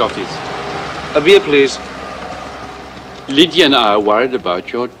 black coffees. A beer, please. Lydia and I are worried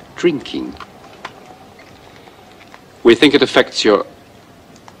about your drinking. We think it affects your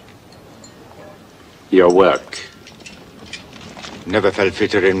work. Never felt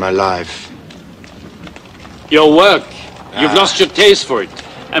fitter in my life. Your work. You've lost your taste for it.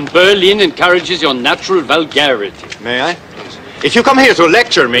 And Berlin encourages your natural vulgarity. May I? If you come here to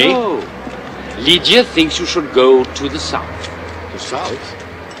lecture me... No. Lydia thinks you should go to the south. The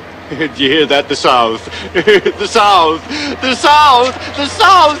south? Did you hear that? The south. The south. The south. The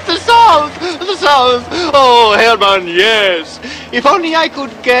south. The south. The south. Oh, Hermann, yes. If only I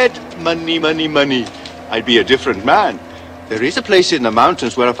could get money, money, money, I'd be a different man. There is a place in the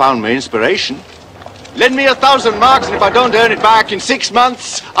mountains where I found my inspiration. Lend me 1,000 marks, and if I don't earn it back in 6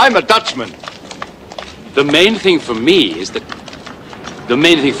 months, I'm a Dutchman. The main thing for me is that... The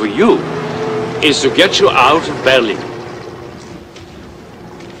main thing for you is to get you out of Berlin.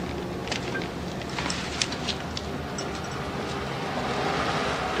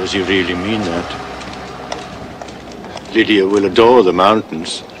 Does he really mean that? Lydia will adore the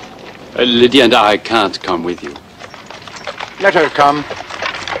mountains. Lydia and I can't come with you. Let her come.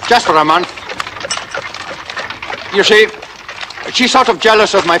 Just for a month. You see, she's sort of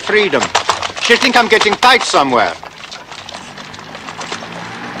jealous of my freedom. She'll think I'm getting tight somewhere.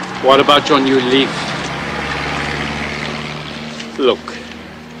 What about your new leaf? Look.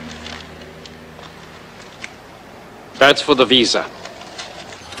 That's for the visa.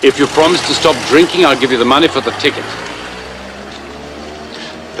 If you promise to stop drinking, I'll give you the money for the ticket.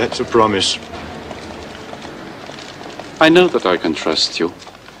 That's a promise. I know that I can trust you.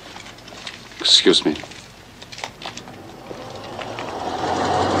 Excuse me.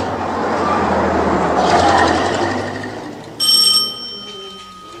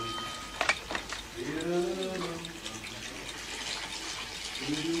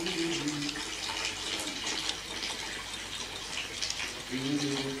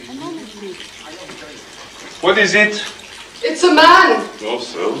 What is it? It's a man. Oh,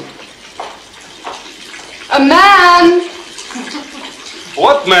 so? A man.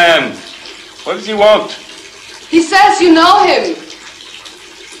 What man? What does he want? He says you know him.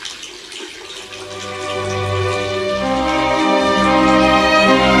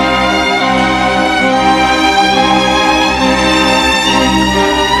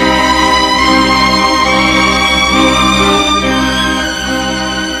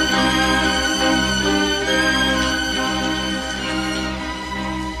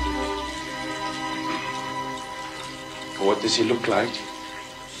 What does he look like?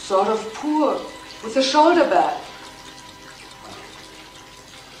 Sort of poor, with a shoulder bag.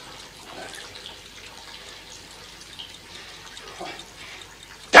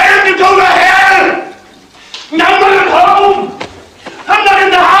 Tell him to go to hell! I'm not at home! I'm not in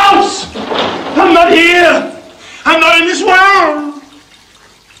the house! I'm not here! I'm not in this world!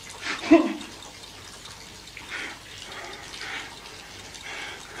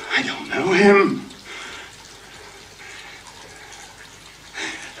 I don't know him.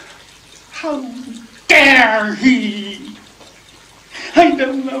 How dare he? I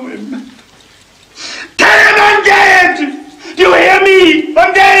don't know him. Tell him I'm dead! Do you hear me?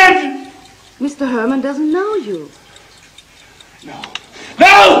 I'm dead! Mr. Herman doesn't know you. No!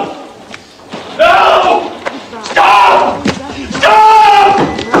 No! Stop! Stop!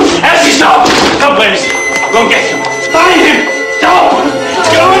 Elsie, stop! Stop, please! Go and get him! Find him! Stop!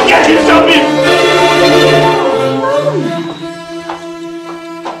 Go and get him! Stop him!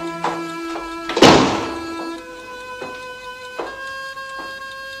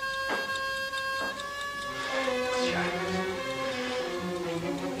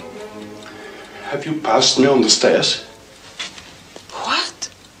 Have you passed me on the stairs? What?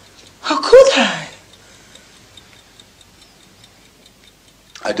 How could I?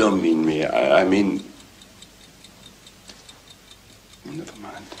 I don't mean me. I mean... Never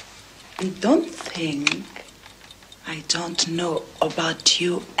mind. Don't think I don't know about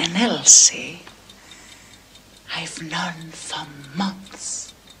you and Elsie. I've known for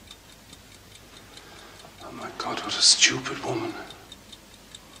months. Oh my God, what a stupid woman.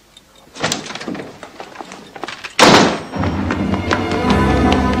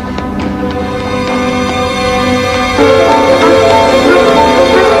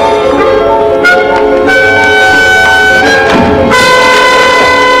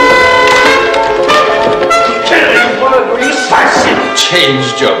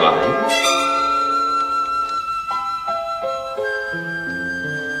 Changed your mind?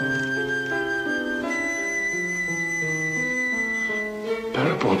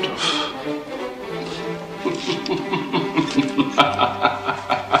 Perepotov.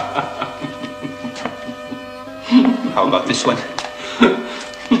 How about this one?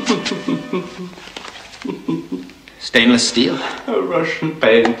 Stainless steel. A Russian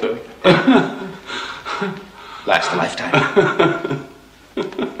painter. Last a lifetime.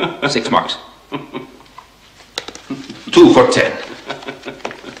 6 marks. 2 for 10.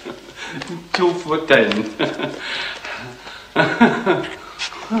 2 for 10.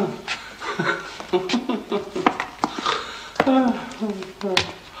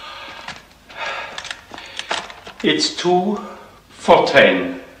 It's 2 for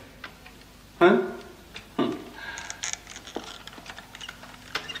 10. Huh?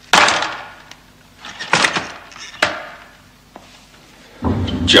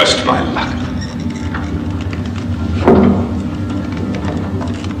 Just my luck.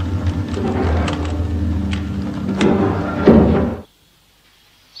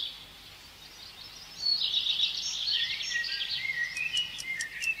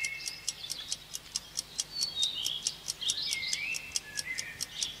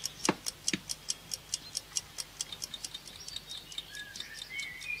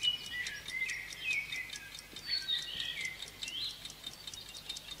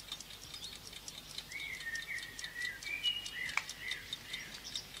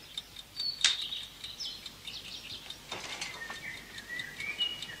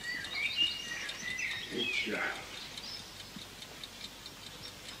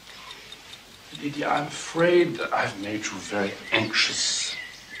 Lydia, I'm afraid that I've made you very anxious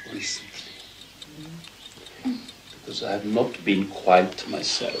recently. Because I have not been quite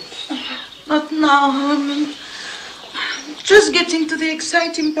myself. Not now, Herman. Just getting to the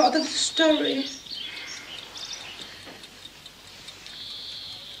exciting part of the story.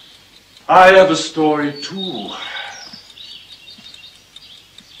 I have a story too.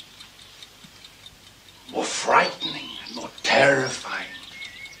 More frightening and more terrifying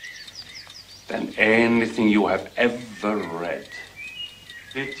than anything you have ever read.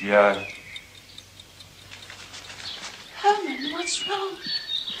 Lydia. Herman, what's wrong?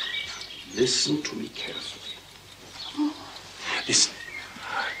 Listen to me carefully. Listen,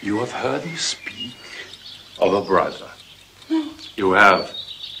 you have heard me speak of a brother. No. You have.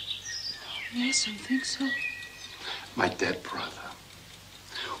 Yes, I think so. My dead brother,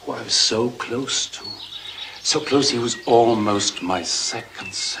 who I was so close to. So close he was almost my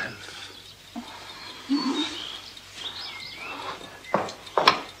second self.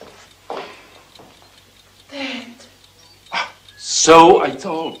 Dead. So I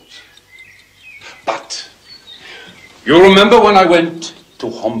thought. But you remember when I went to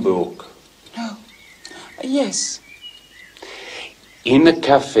Hamburg? No. Yes. In a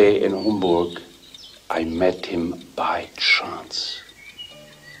cafe in Hamburg, I met him by chance.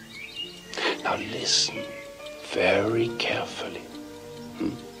 Now listen very carefully.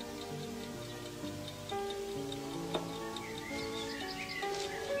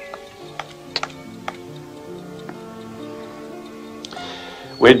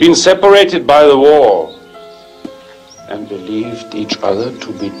 We'd been separated by the war and believed each other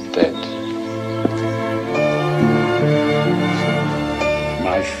to be dead.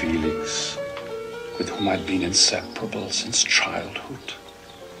 My Felix, with whom I'd been inseparable since childhood,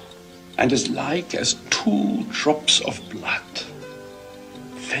 and as like as 2 drops of blood,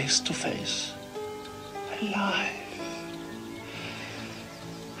 face to face, alive.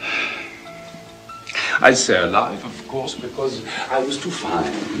 I say alive, of course, because I was to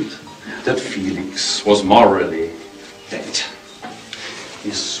find that Felix was morally dead.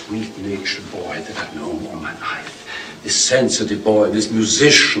 This sweet-natured boy that I've known all my life, this sensitive boy, this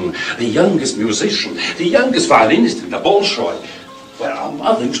musician, the youngest violinist in the Bolshoi, where our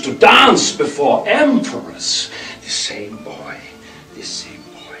mother used to dance before emperors. This same boy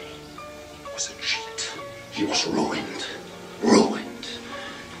was a cheat. He was ruined. He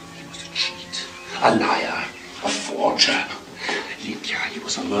was a cheat, a liar, a forger. Lydia, he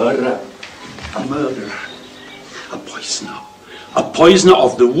was a murderer, a poisoner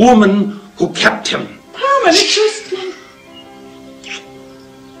of the woman who kept him. Herman, it's just...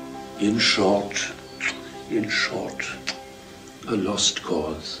 In short, a lost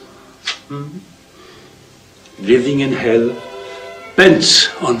cause. Living in hell,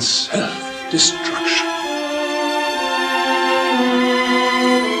 bent on self-destruction.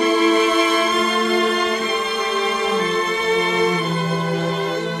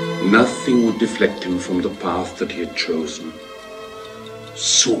 Nothing would deflect him from the path that he had chosen.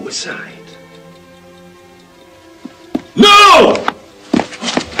 Suicide. No!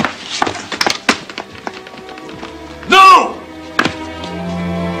 No!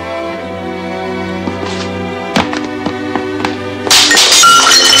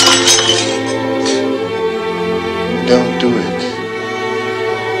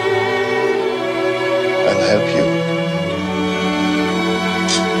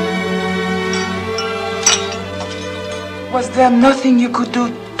 Was there nothing you could do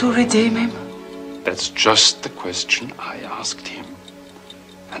to redeem him? That's just the question I asked him.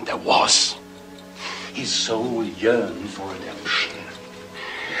 And there was. His soul yearned for redemption.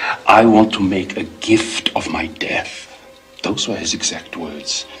 I want to make a gift of my death. Those were his exact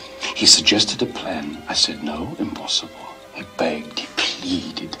words. He suggested a plan. I said, no, impossible. I begged, he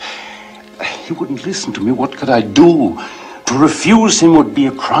pleaded. He wouldn't listen to me. What could I do? To refuse him would be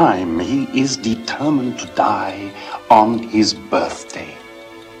a crime. He is determined to die on his birthday.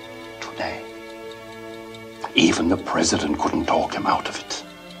 Today. Even the president couldn't talk him out of it.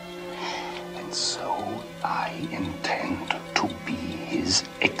 And so I intend to be his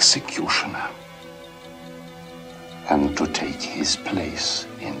executioner. And to take his place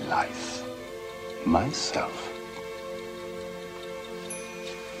in life. Myself.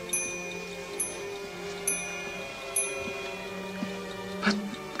 But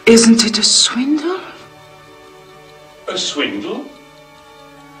isn't it a swindle? A swindle?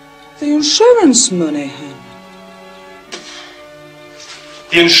 The insurance money, Hen.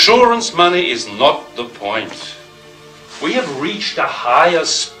 The insurance money is not the point. We have reached a higher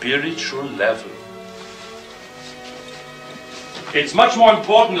spiritual level. It's much more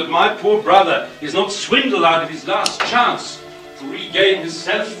important that my poor brother is not swindled out of his last chance to regain his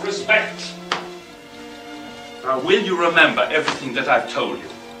self-respect. Now, will you remember everything that I've told you?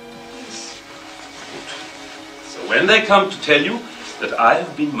 Yes. So when they come to tell you that I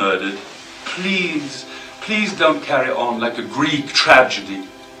have been murdered, please, please don't carry on like a Greek tragedy.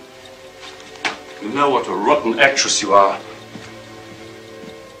 You know what a rotten actress you are.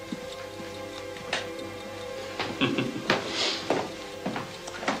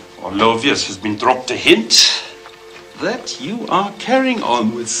 Olovius has been dropped a hint that you are carrying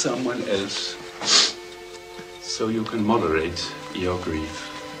on with someone else. So you can moderate your grief.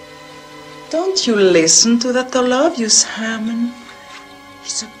 Don't you listen to that Olovius, Herman.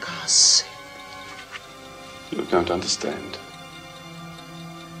 He's a gossip. You don't understand.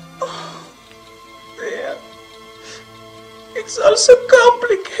 Oh, dear. It's all so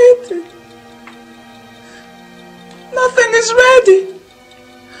complicated. Nothing is ready.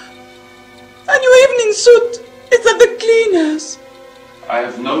 And your evening suit is at the cleaner's. I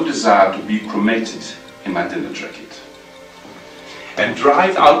have no desire to be cremated in my dinner jacket. And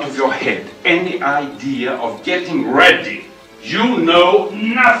drive out of your head any idea of getting ready. You know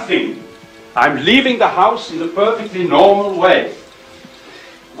nothing. I'm leaving the house in a perfectly normal way.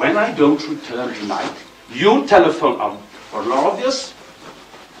 When I don't return tonight, you telephone Olovius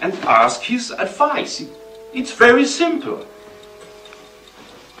and ask his advice. It's very simple.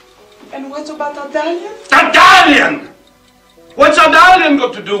 And what about Adalian? Adalian! What's Adalian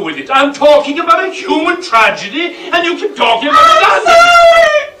got to do with it? I'm talking about a human tragedy, and you keep talking about Adalian.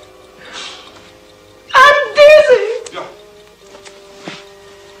 Sorry! I'm dizzy! Yeah.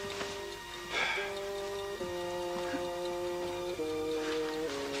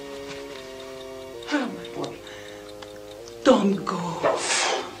 Herman, don't go.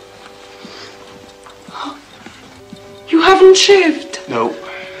 You haven't shaved? No.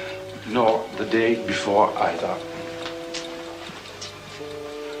 Nor the day before either.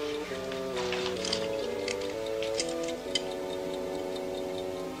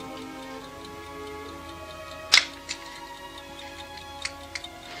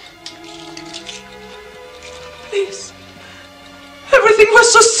 Please. Everything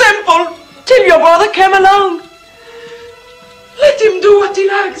was so simple till your brother came along. Let him do what he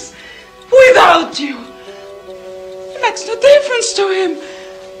likes without you. It makes no difference to him.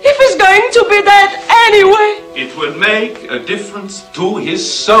 If he's going to be dead anyway. It will make a difference to his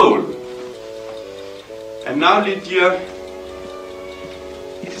soul. And now, Lydia,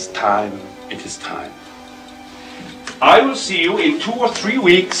 it is time. It is time. I will see you in 2 or 3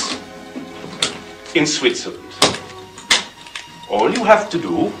 weeks in Switzerland. All you have to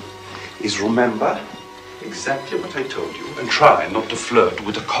do is remember exactly what I told you and try not to flirt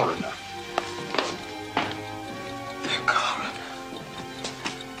with the coroner.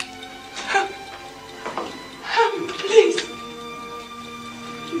 Please.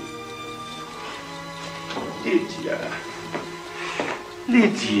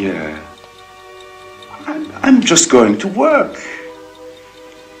 Lydia, I'm just going to work.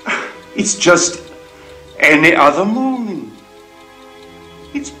 It's just any other morning.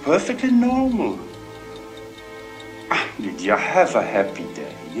 It's perfectly normal. Lydia, have a happy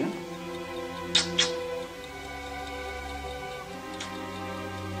day, yeah?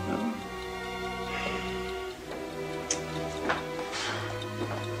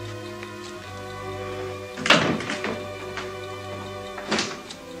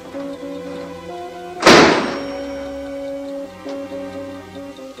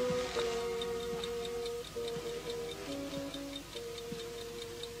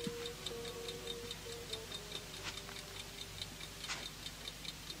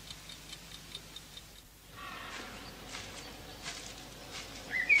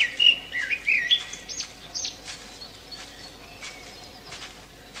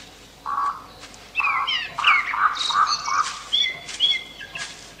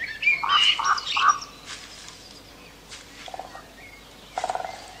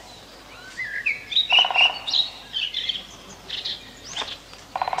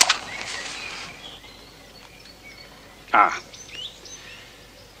 Ah.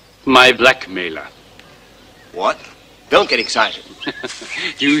 My blackmailer. What? Don't get excited.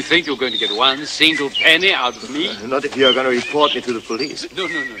 Do you think you're going to get one single penny out of me? Not if you're going to report me to the police. No.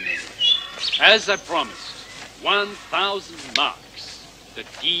 As I promised, 1,000 marks. The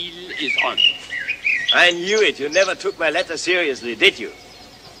deal is on. I knew it. You never took my letter seriously, did you?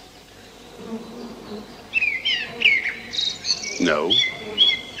 No.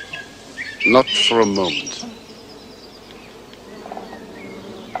 Not for a moment.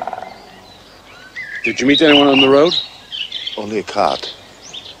 Did you meet anyone on the road? Only a cart.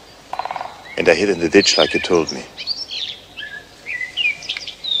 And I hid in the ditch like you told me.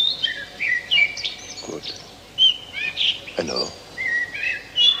 Good. I know.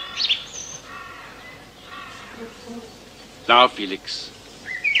 Now, Felix,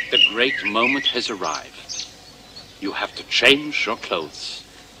 the great moment has arrived. You have to change your clothes.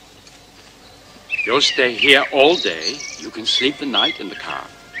 You'll stay here all day. You can sleep the night in the car.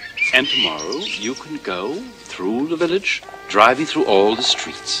 And tomorrow you can go through the village, driving through all the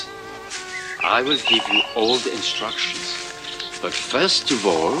streets. I will give you all the instructions. But first of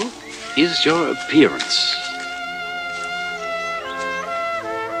all is your appearance.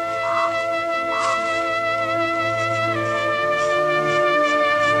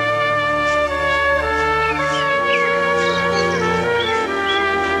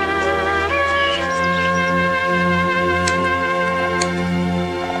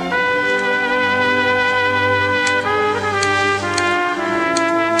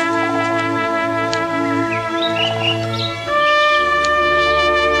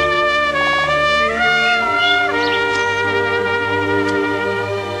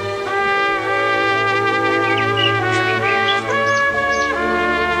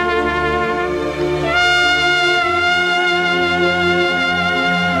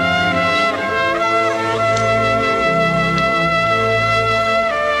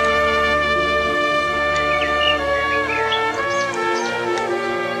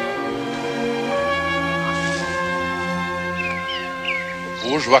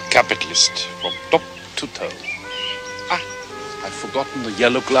 Bourgeois capitalist from top to toe. Ah, I've forgotten the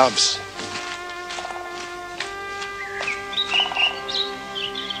yellow gloves.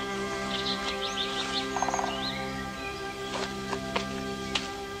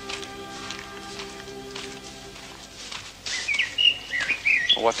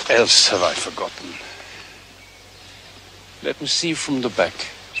 What else have I forgotten? Let me see from the back.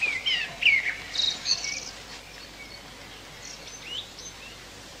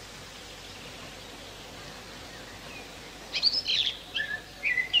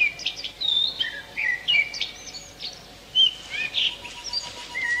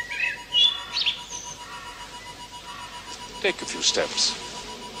 Take a few steps.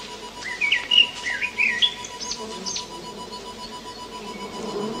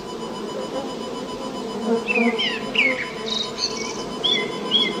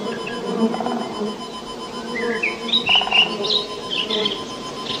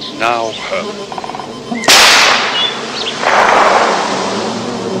 Now,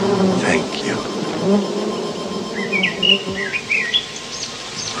 Thank you.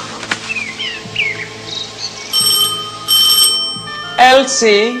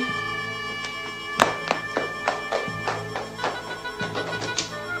 Elsie.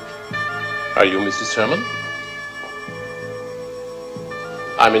 Are you Mrs. Sherman?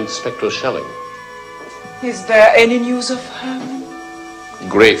 I'm Inspector Schelling. Is there any news of Herman?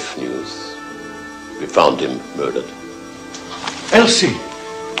 Grave news. We found him murdered. Elsie!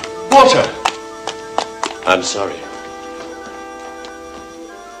 Water! I'm sorry.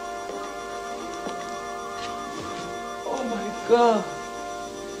 Oh my God.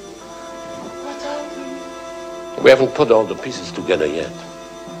 What happened? We haven't put all the pieces together yet.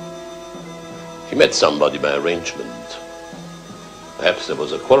 He met somebody by arrangement. Perhaps there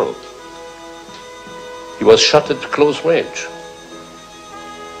was a quarrel. He was shot at close range.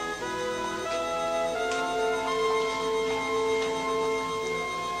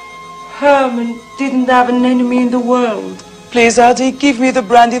 Herman didn't have an enemy in the world. Please, Adi, give me the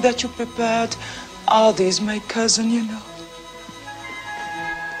brandy that you prepared. Adi is my cousin, you know.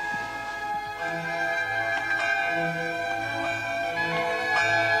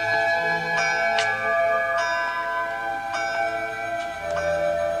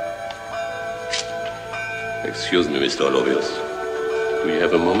 Excuse me, Mr. Olovius. Do you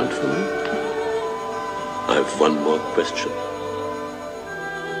have a moment for me? I have one more question.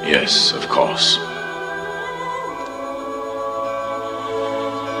 Yes, of course.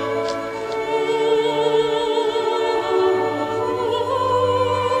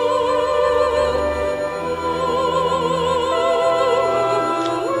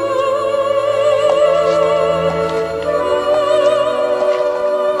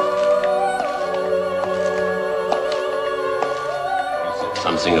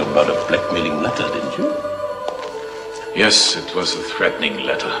 something about a blackmailing letter, didn't you? Yes, it was a threatening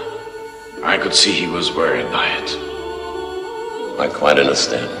letter. I could see he was worried by it. I quite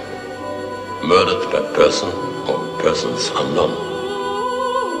understand. Murdered by person or persons unknown.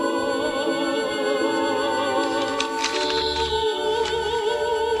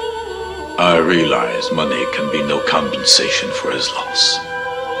 I realize money can be no compensation for his loss.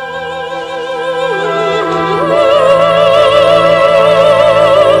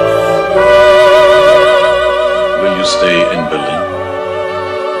 Will you stay in Berlin?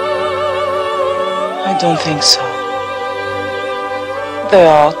 I don't think so. There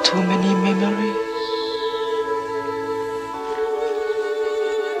are too many memories.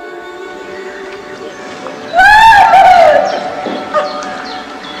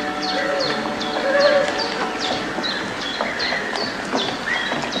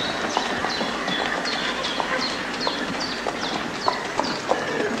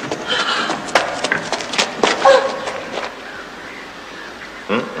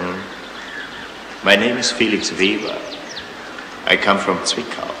 My name is Felix Weber. I come from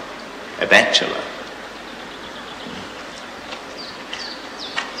Zwickau, a bachelor.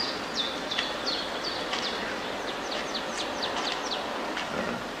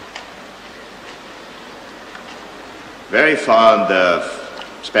 Very fond of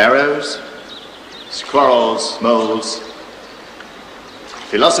sparrows, squirrels, moles.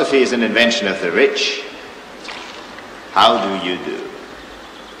 Philosophy is an invention of the rich. How do you do?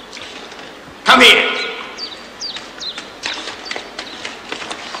 Come here!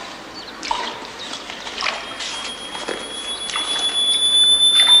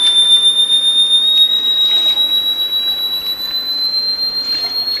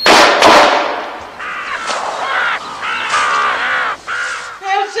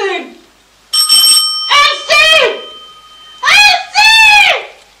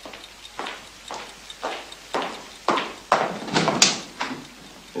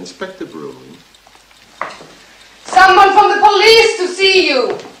 Inspector Broom. Someone from the police to see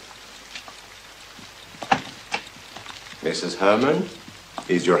you. Mrs. Herman,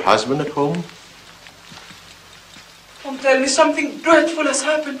 is your husband at home? Don't tell me something dreadful has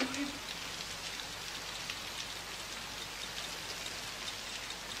happened to him.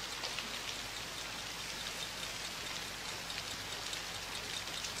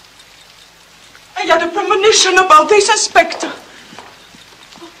 I had a premonition about this, Inspector.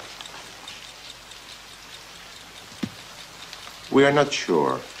 We are not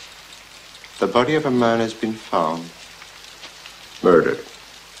sure. The body of a man has been found. Murdered.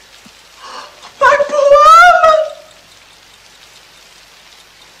 My poor woman!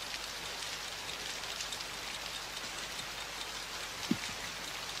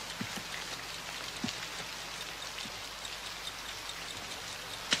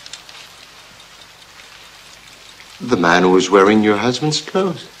 The man who was wearing your husband's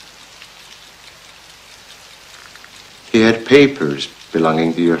clothes. He had papers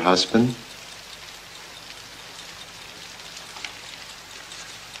belonging to your husband.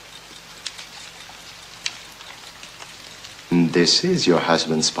 And this is your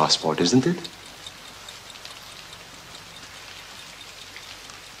husband's passport, isn't it?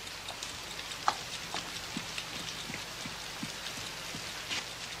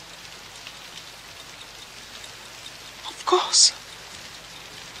 Of course.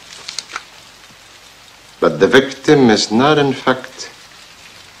 But the victim is not, in fact,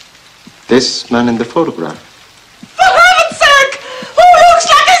 this man in the photograph. For heaven's sake! Who looks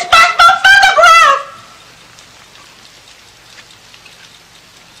like his passport photograph?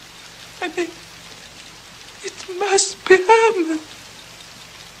 I mean, it must be Herman.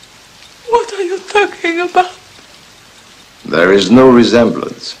 What are you talking about? There is no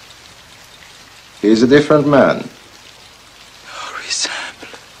resemblance. He is a different man. No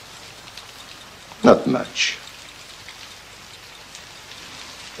resemblance. Not much.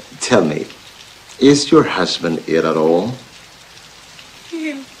 Tell me, is your husband ill at all?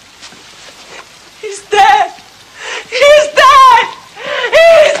 He's dead! He's dead!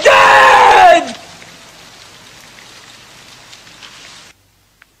 He's dead!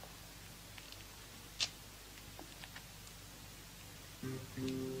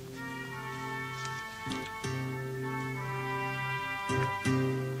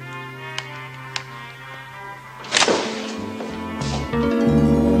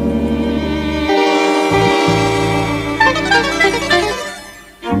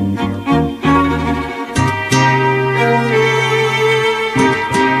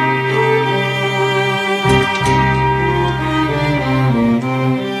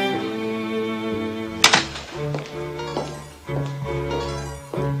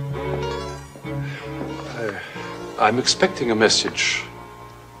 I'm expecting a message.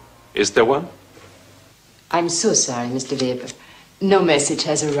 Is there one? I'm so sorry, Mr. Weber. No message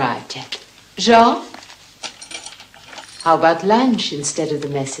has arrived yet. Jean? How about lunch instead of the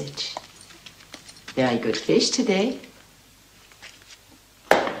message? Very good fish today.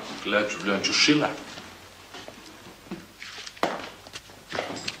 Glad to learn to schiller.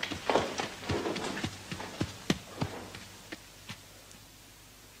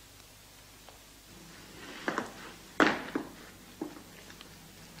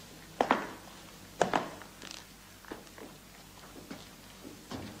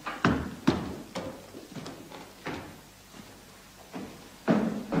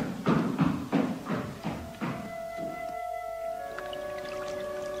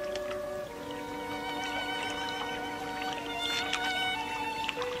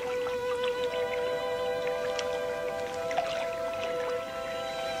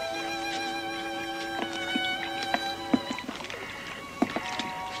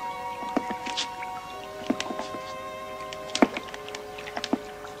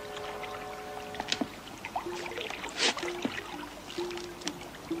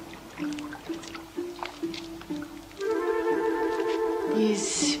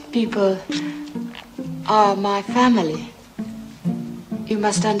 These people are my family. You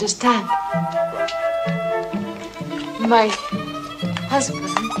must understand. My husband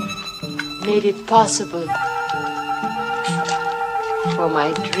made it possible for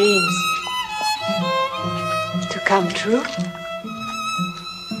my dreams to come true.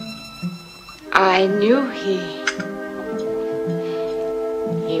 I knew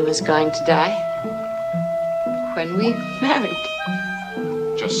he was going to die when we married.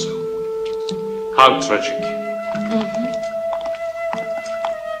 Just so. How tragic.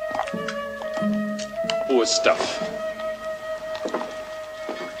 Poor stuff.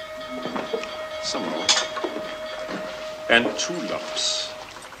 Some more. And 2 lumps.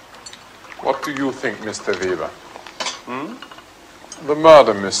 What do you think, Mr. Weber? The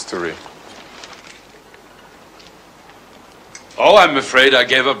murder mystery. Oh, I'm afraid I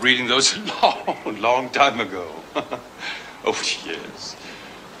gave up reading those long time ago. Oh, yes.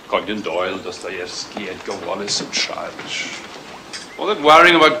 Conan Doyle, Dostoevsky, Edgar Wallace, so childish. All that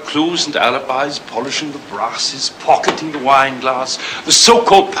worrying about clues and alibis, polishing the brasses, pocketing the wine glass, the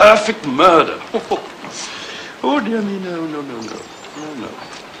so-called perfect murder. Oh, dear me, no.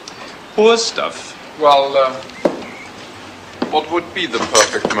 Poor stuff. Well, what would be the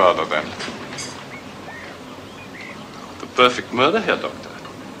perfect murder then? The perfect murder, Herr Doctor?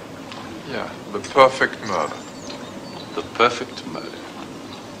 Yeah, the perfect murder. The perfect murder.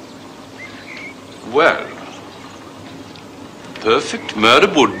 Well, perfect murder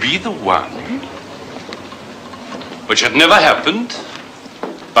would be the one which had never happened,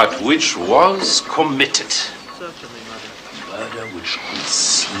 but which was committed. Certainly, madam. Murder which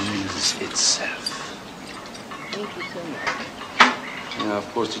conceals itself. Thank you so much. Yeah,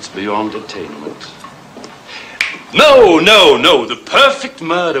 of course, it's beyond attainment. No. The perfect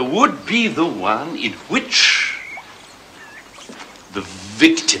murder would be the one in which the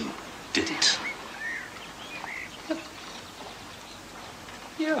victim did it.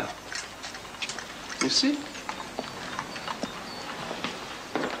 Yeah. You see?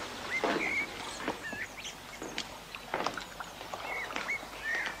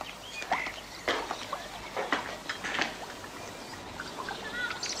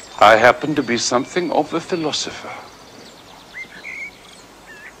 I happen to be something of a philosopher.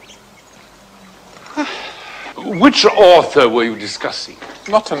 Which author were you discussing?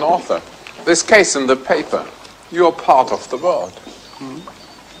 Not an author. This case in the paper. You're part of the world.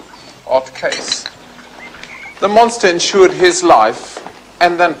 Odd case. The monster insured his life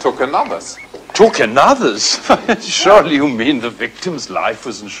and then took another's. Took another's? Surely you mean the victim's life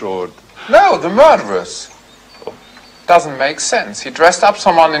was insured. No, the murderer's. Doesn't make sense. He dressed up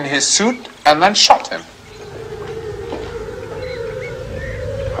someone in his suit and then shot him.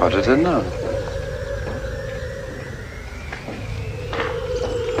 How did they know?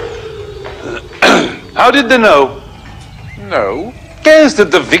 How did they know? No. Guess that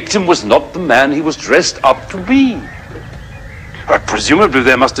the victim was not the man he was dressed up to be. But presumably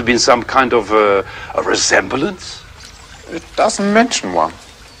there must have been some kind of a resemblance. It doesn't mention one.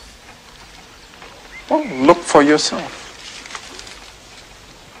 Well, look for yourself.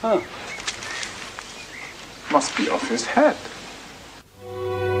 Huh. Must be off his head.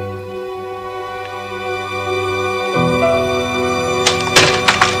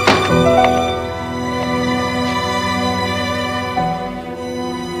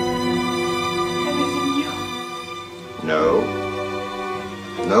 No.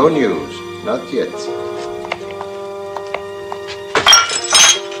 No news. Not yet.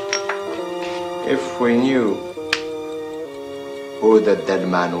 If we knew who the dead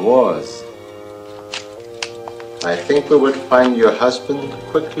man was, I think we would find your husband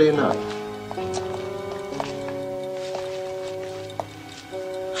quickly enough.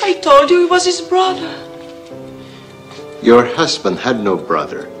 I told you he was his brother. Your husband had no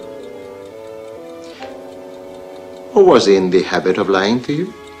brother. Or was he in the habit of lying to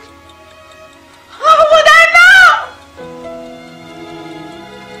you? How would I know?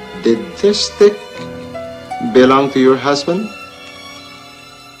 Did this stick belong to your husband?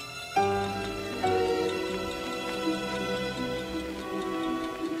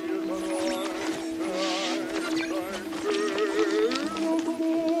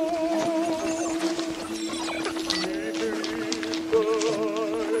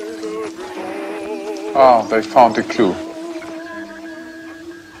 Ah, they found a clue.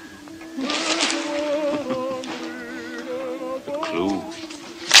 The clue.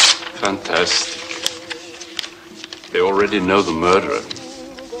 Fantastic. They already know the murderer.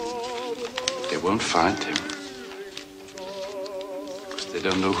 They won't find him. Because they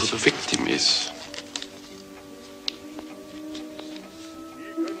don't know who the victim is.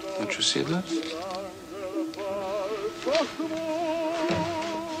 Don't you see that?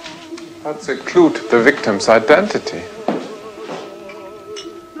 That's a clue to the victim's identity.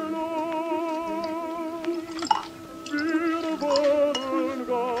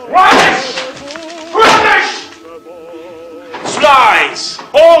 Rubbish! Rubbish! Lies!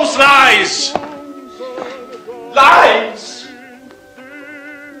 All lies! Lies!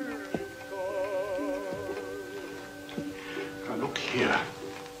 Now look here.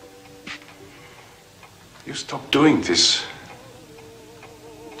 You stop doing this.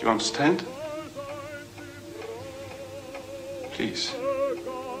 Do you understand? Please.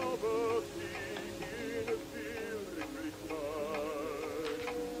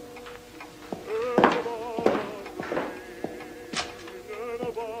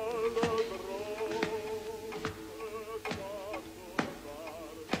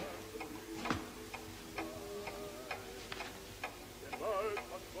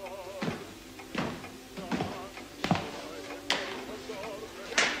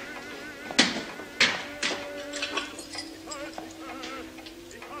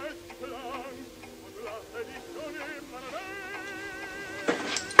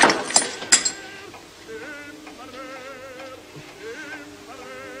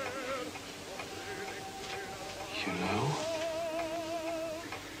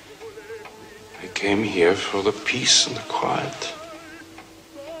 I came here for the peace and the quiet.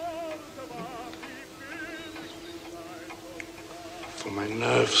 For my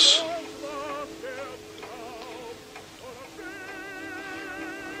nerves.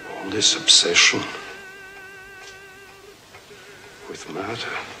 All this obsession with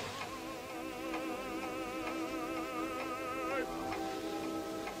murder.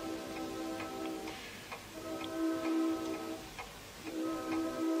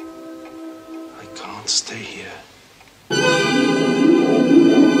 I can't stay here.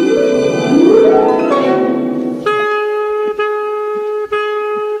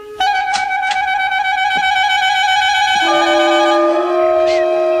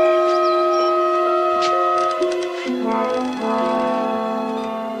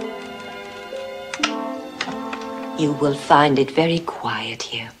 You will find it very quiet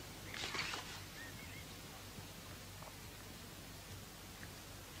here.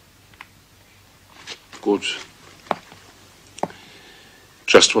 Good.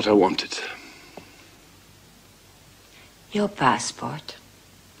 Just what I wanted. Your passport.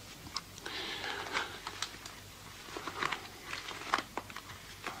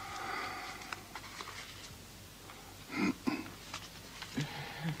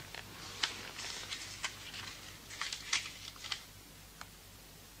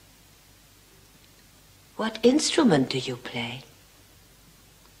 What instrument do you play?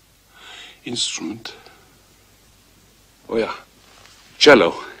 Instrument? Oh, yeah.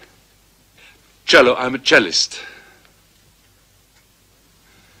 Cello. Cello, I'm a cellist.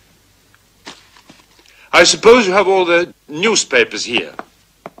 I suppose you have all the newspapers here.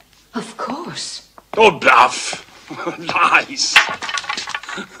 Of course. Oh, bluff. Lies.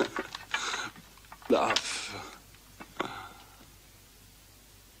 Bluff.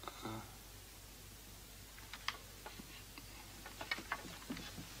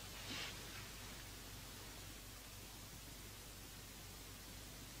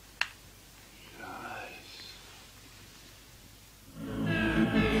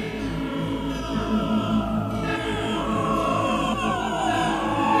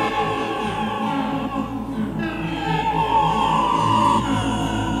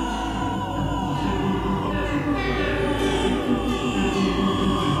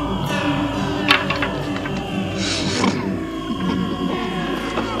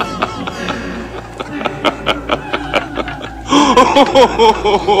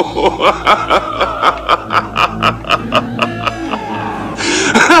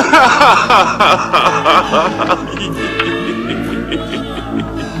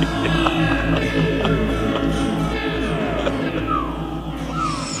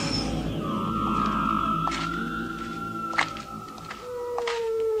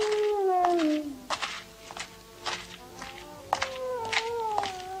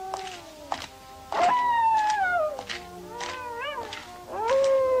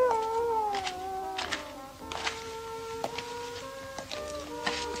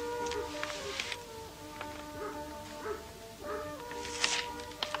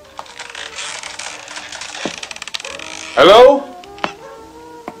 Hello?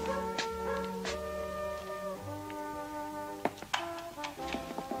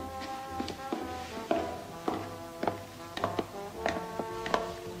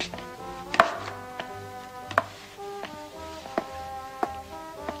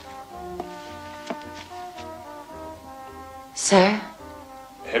 Sir?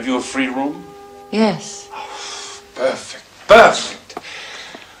 Have you a free room? Yes. Perfect, perfect.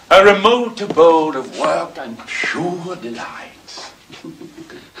 A remote abode of work and pure delight.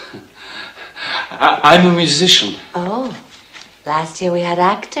 I'm a musician. Oh, last year we had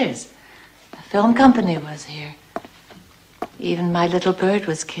actors. A film company was here. Even my little bird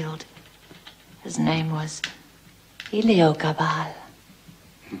was killed. His name was Heliogabal.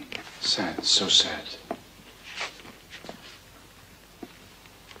 Sad, so sad.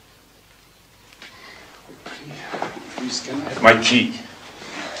 Please, can I have my key?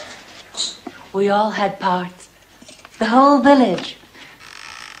 We all had parts. The whole village.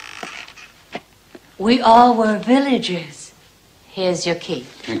 We all were villagers. Here's your key.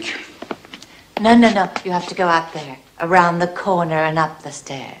 Thank you. No. You have to go up there, around the corner and up the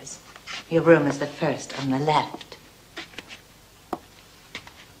stairs. Your room is the first on the left.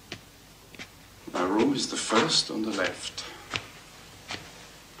 My room is the first on the left.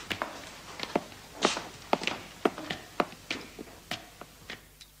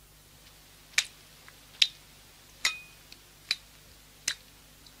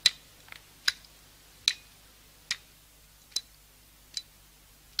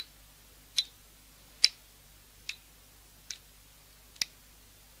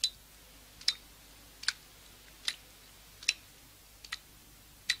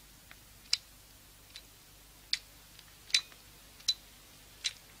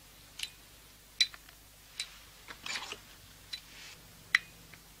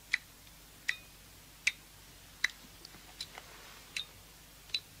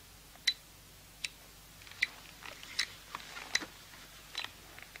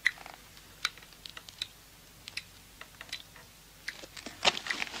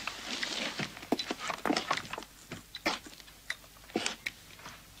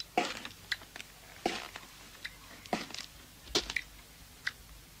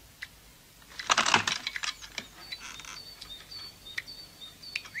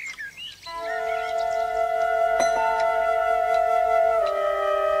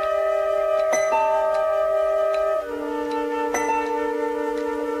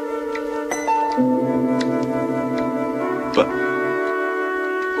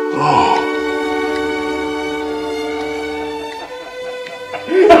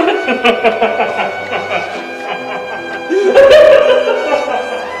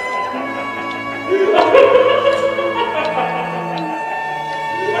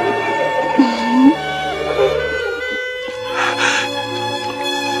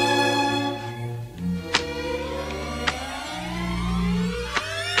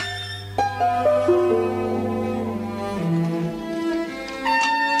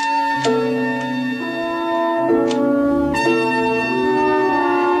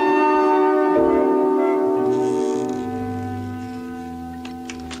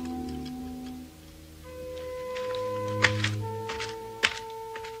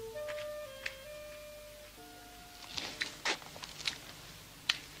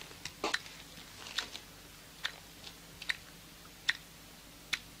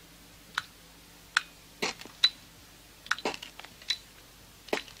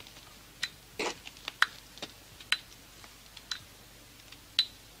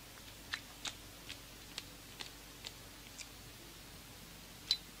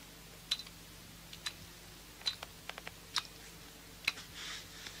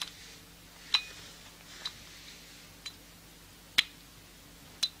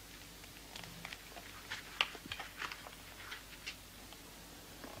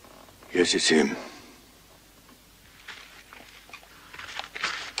 Yes, it's him.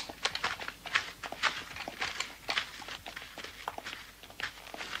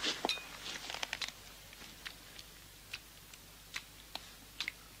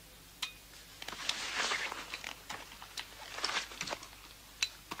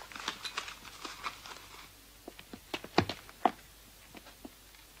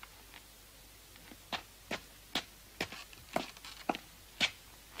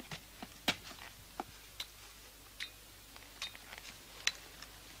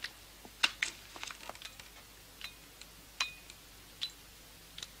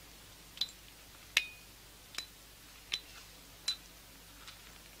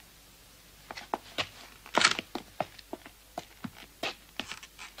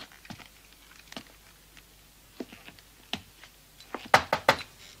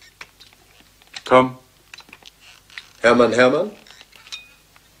 Tom? Hermann?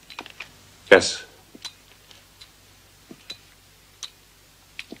 Yes.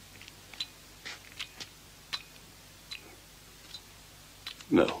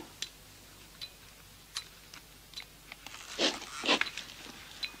 No.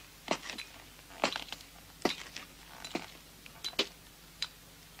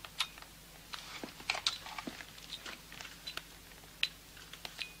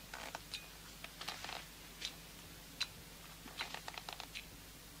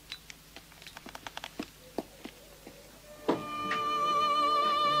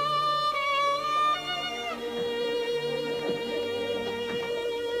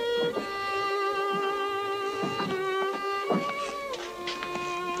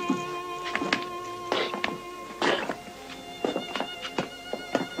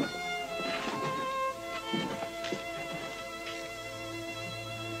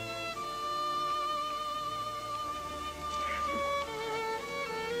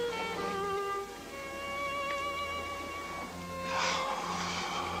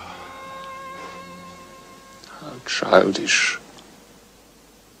 How childish.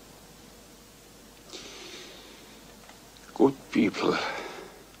 Good people.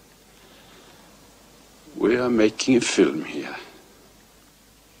 We are making a film here.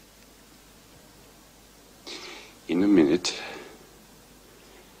 In a minute,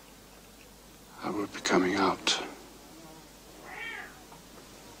 I will be coming out.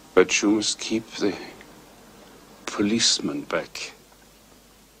 But you must keep the policeman back,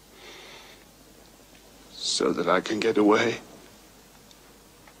 so that I can get away.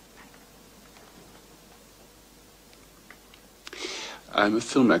 I'm a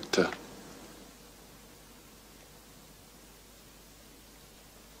film actor.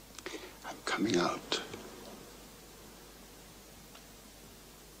 I'm coming out.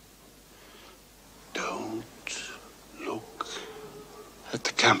 Don't look at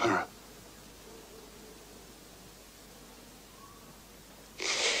the camera.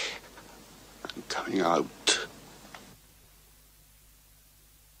 I'm coming out.